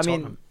 Yeah, well, I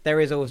mean, there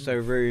is also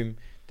room.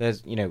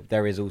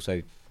 There is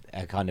also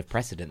a kind of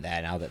precedent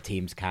there now that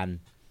teams can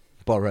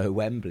borrow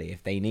Wembley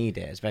if they need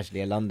it,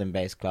 especially a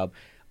London-based club.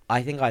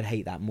 I think I'd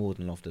hate that more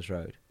than Loftus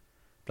Road,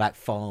 like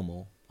far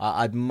more.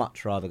 I'd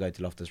much rather go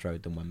to Loftus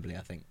Road than Wembley.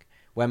 I think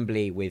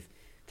Wembley with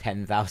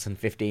 10,000,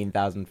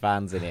 15,000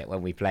 fans in it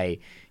when we play,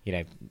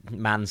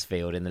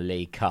 Mansfield in the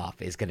League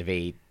Cup is going to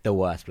be the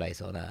worst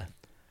place on earth.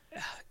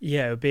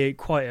 Yeah, it would be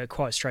quite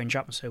a strange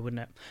atmosphere,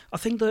 wouldn't it? I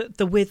think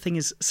the weird thing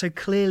is, so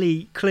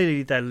clearly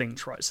they're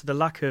linked, right? So the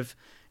lack of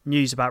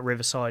news about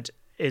Riverside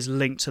is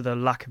linked to the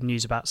lack of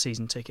news about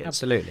season tickets.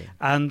 Absolutely.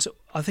 And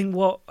I think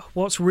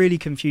what's really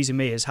confusing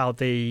me is how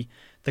the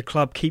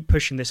club keep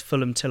pushing this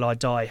Fulham Till I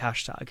Die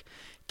hashtag.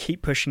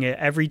 Keep pushing it.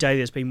 Every day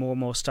there's been more and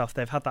more stuff.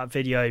 They've had that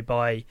video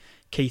by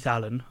Keith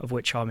Allen, of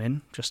which I'm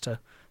in, just to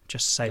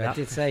say that. I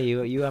did say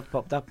you have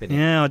popped up in it.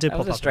 Yeah, I did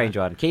pop up. That was a strange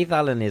one. Keith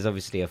Allen is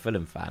obviously a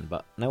Fulham fan,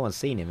 but no one's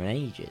seen him in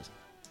ages.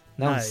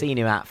 No one's seen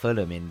him at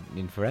Fulham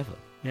in forever.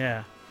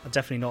 Yeah,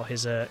 definitely not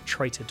his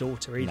traitor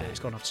daughter either, who's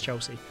gone off to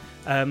Chelsea.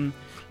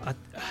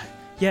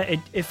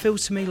 It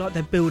feels to me like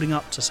they're building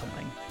up to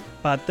something.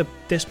 But at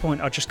this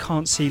point, I just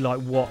can't see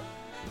what,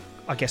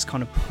 I guess,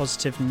 kind of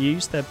positive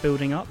news they're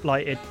building up.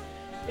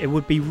 It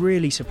would be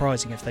really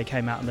surprising if they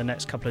came out in the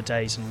next couple of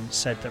days and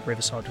said that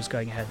Riverside was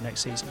going ahead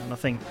next season. And I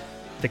think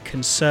the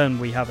concern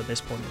we have at this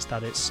point is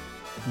that it's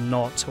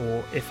not,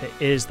 or if it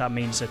is, that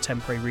means a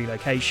temporary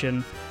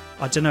relocation.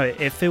 I don't know,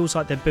 it feels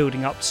like they're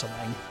building up to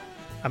something,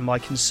 and my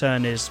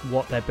concern is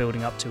what they're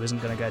building up to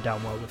isn't going to go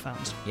down well with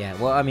fans. Yeah,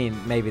 well, I mean,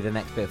 maybe the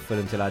next bit of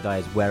Fulham Till I Die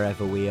is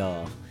wherever we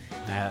are,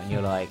 and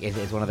you're like,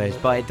 it's one of those,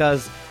 but it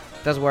does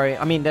worry.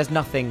 I mean, there's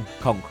nothing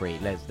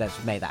concrete,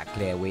 let's make that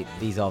clear.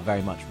 These are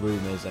very much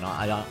rumours, and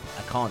I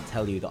can't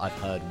tell you that I've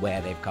heard where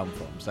they've come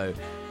from, so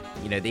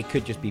they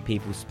could just be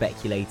people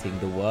speculating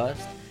the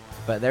worst.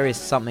 But there is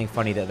something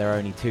funny that there are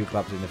only two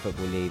clubs in the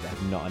Football League that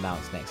have not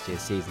announced next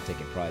year's season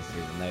ticket prices,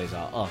 and those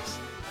are us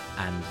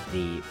and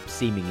the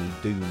seemingly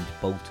doomed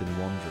Bolton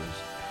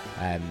Wanderers,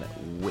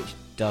 which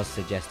does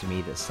suggest to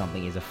me that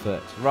something is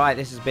afoot. Right,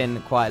 this has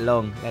been quite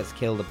long. Let's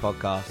kill the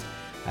podcast.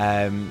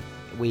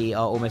 We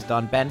are almost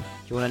done. Ben, do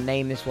you want to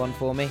name this one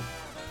for me?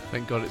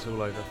 Thank God it's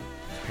all over.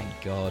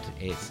 Thank God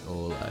it's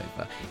all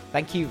over.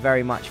 Thank you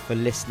very much for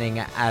listening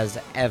as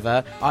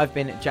ever. I've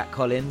been Jack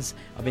Collins.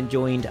 I've been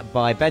joined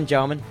by Ben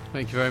Jarman.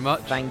 Thank you very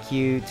much. Thank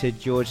you to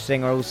George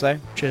Singer also.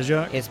 Cheers,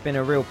 Jack. It's been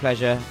a real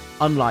pleasure,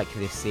 unlike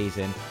this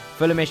season.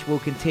 Fulhamish will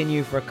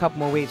continue for a couple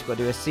more weeks. We've got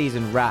to do a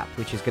season wrap,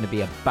 which is going to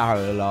be a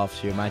barrel of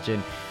laughs, you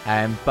imagine.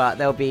 But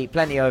there'll be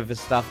plenty of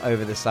stuff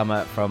over the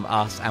summer from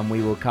us, and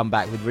we will come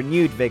back with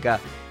renewed vigour,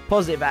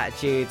 positive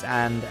attitudes,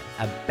 and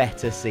a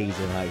better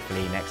season,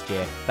 hopefully, next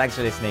year. Thanks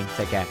for listening.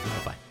 Take care.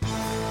 Bye-bye.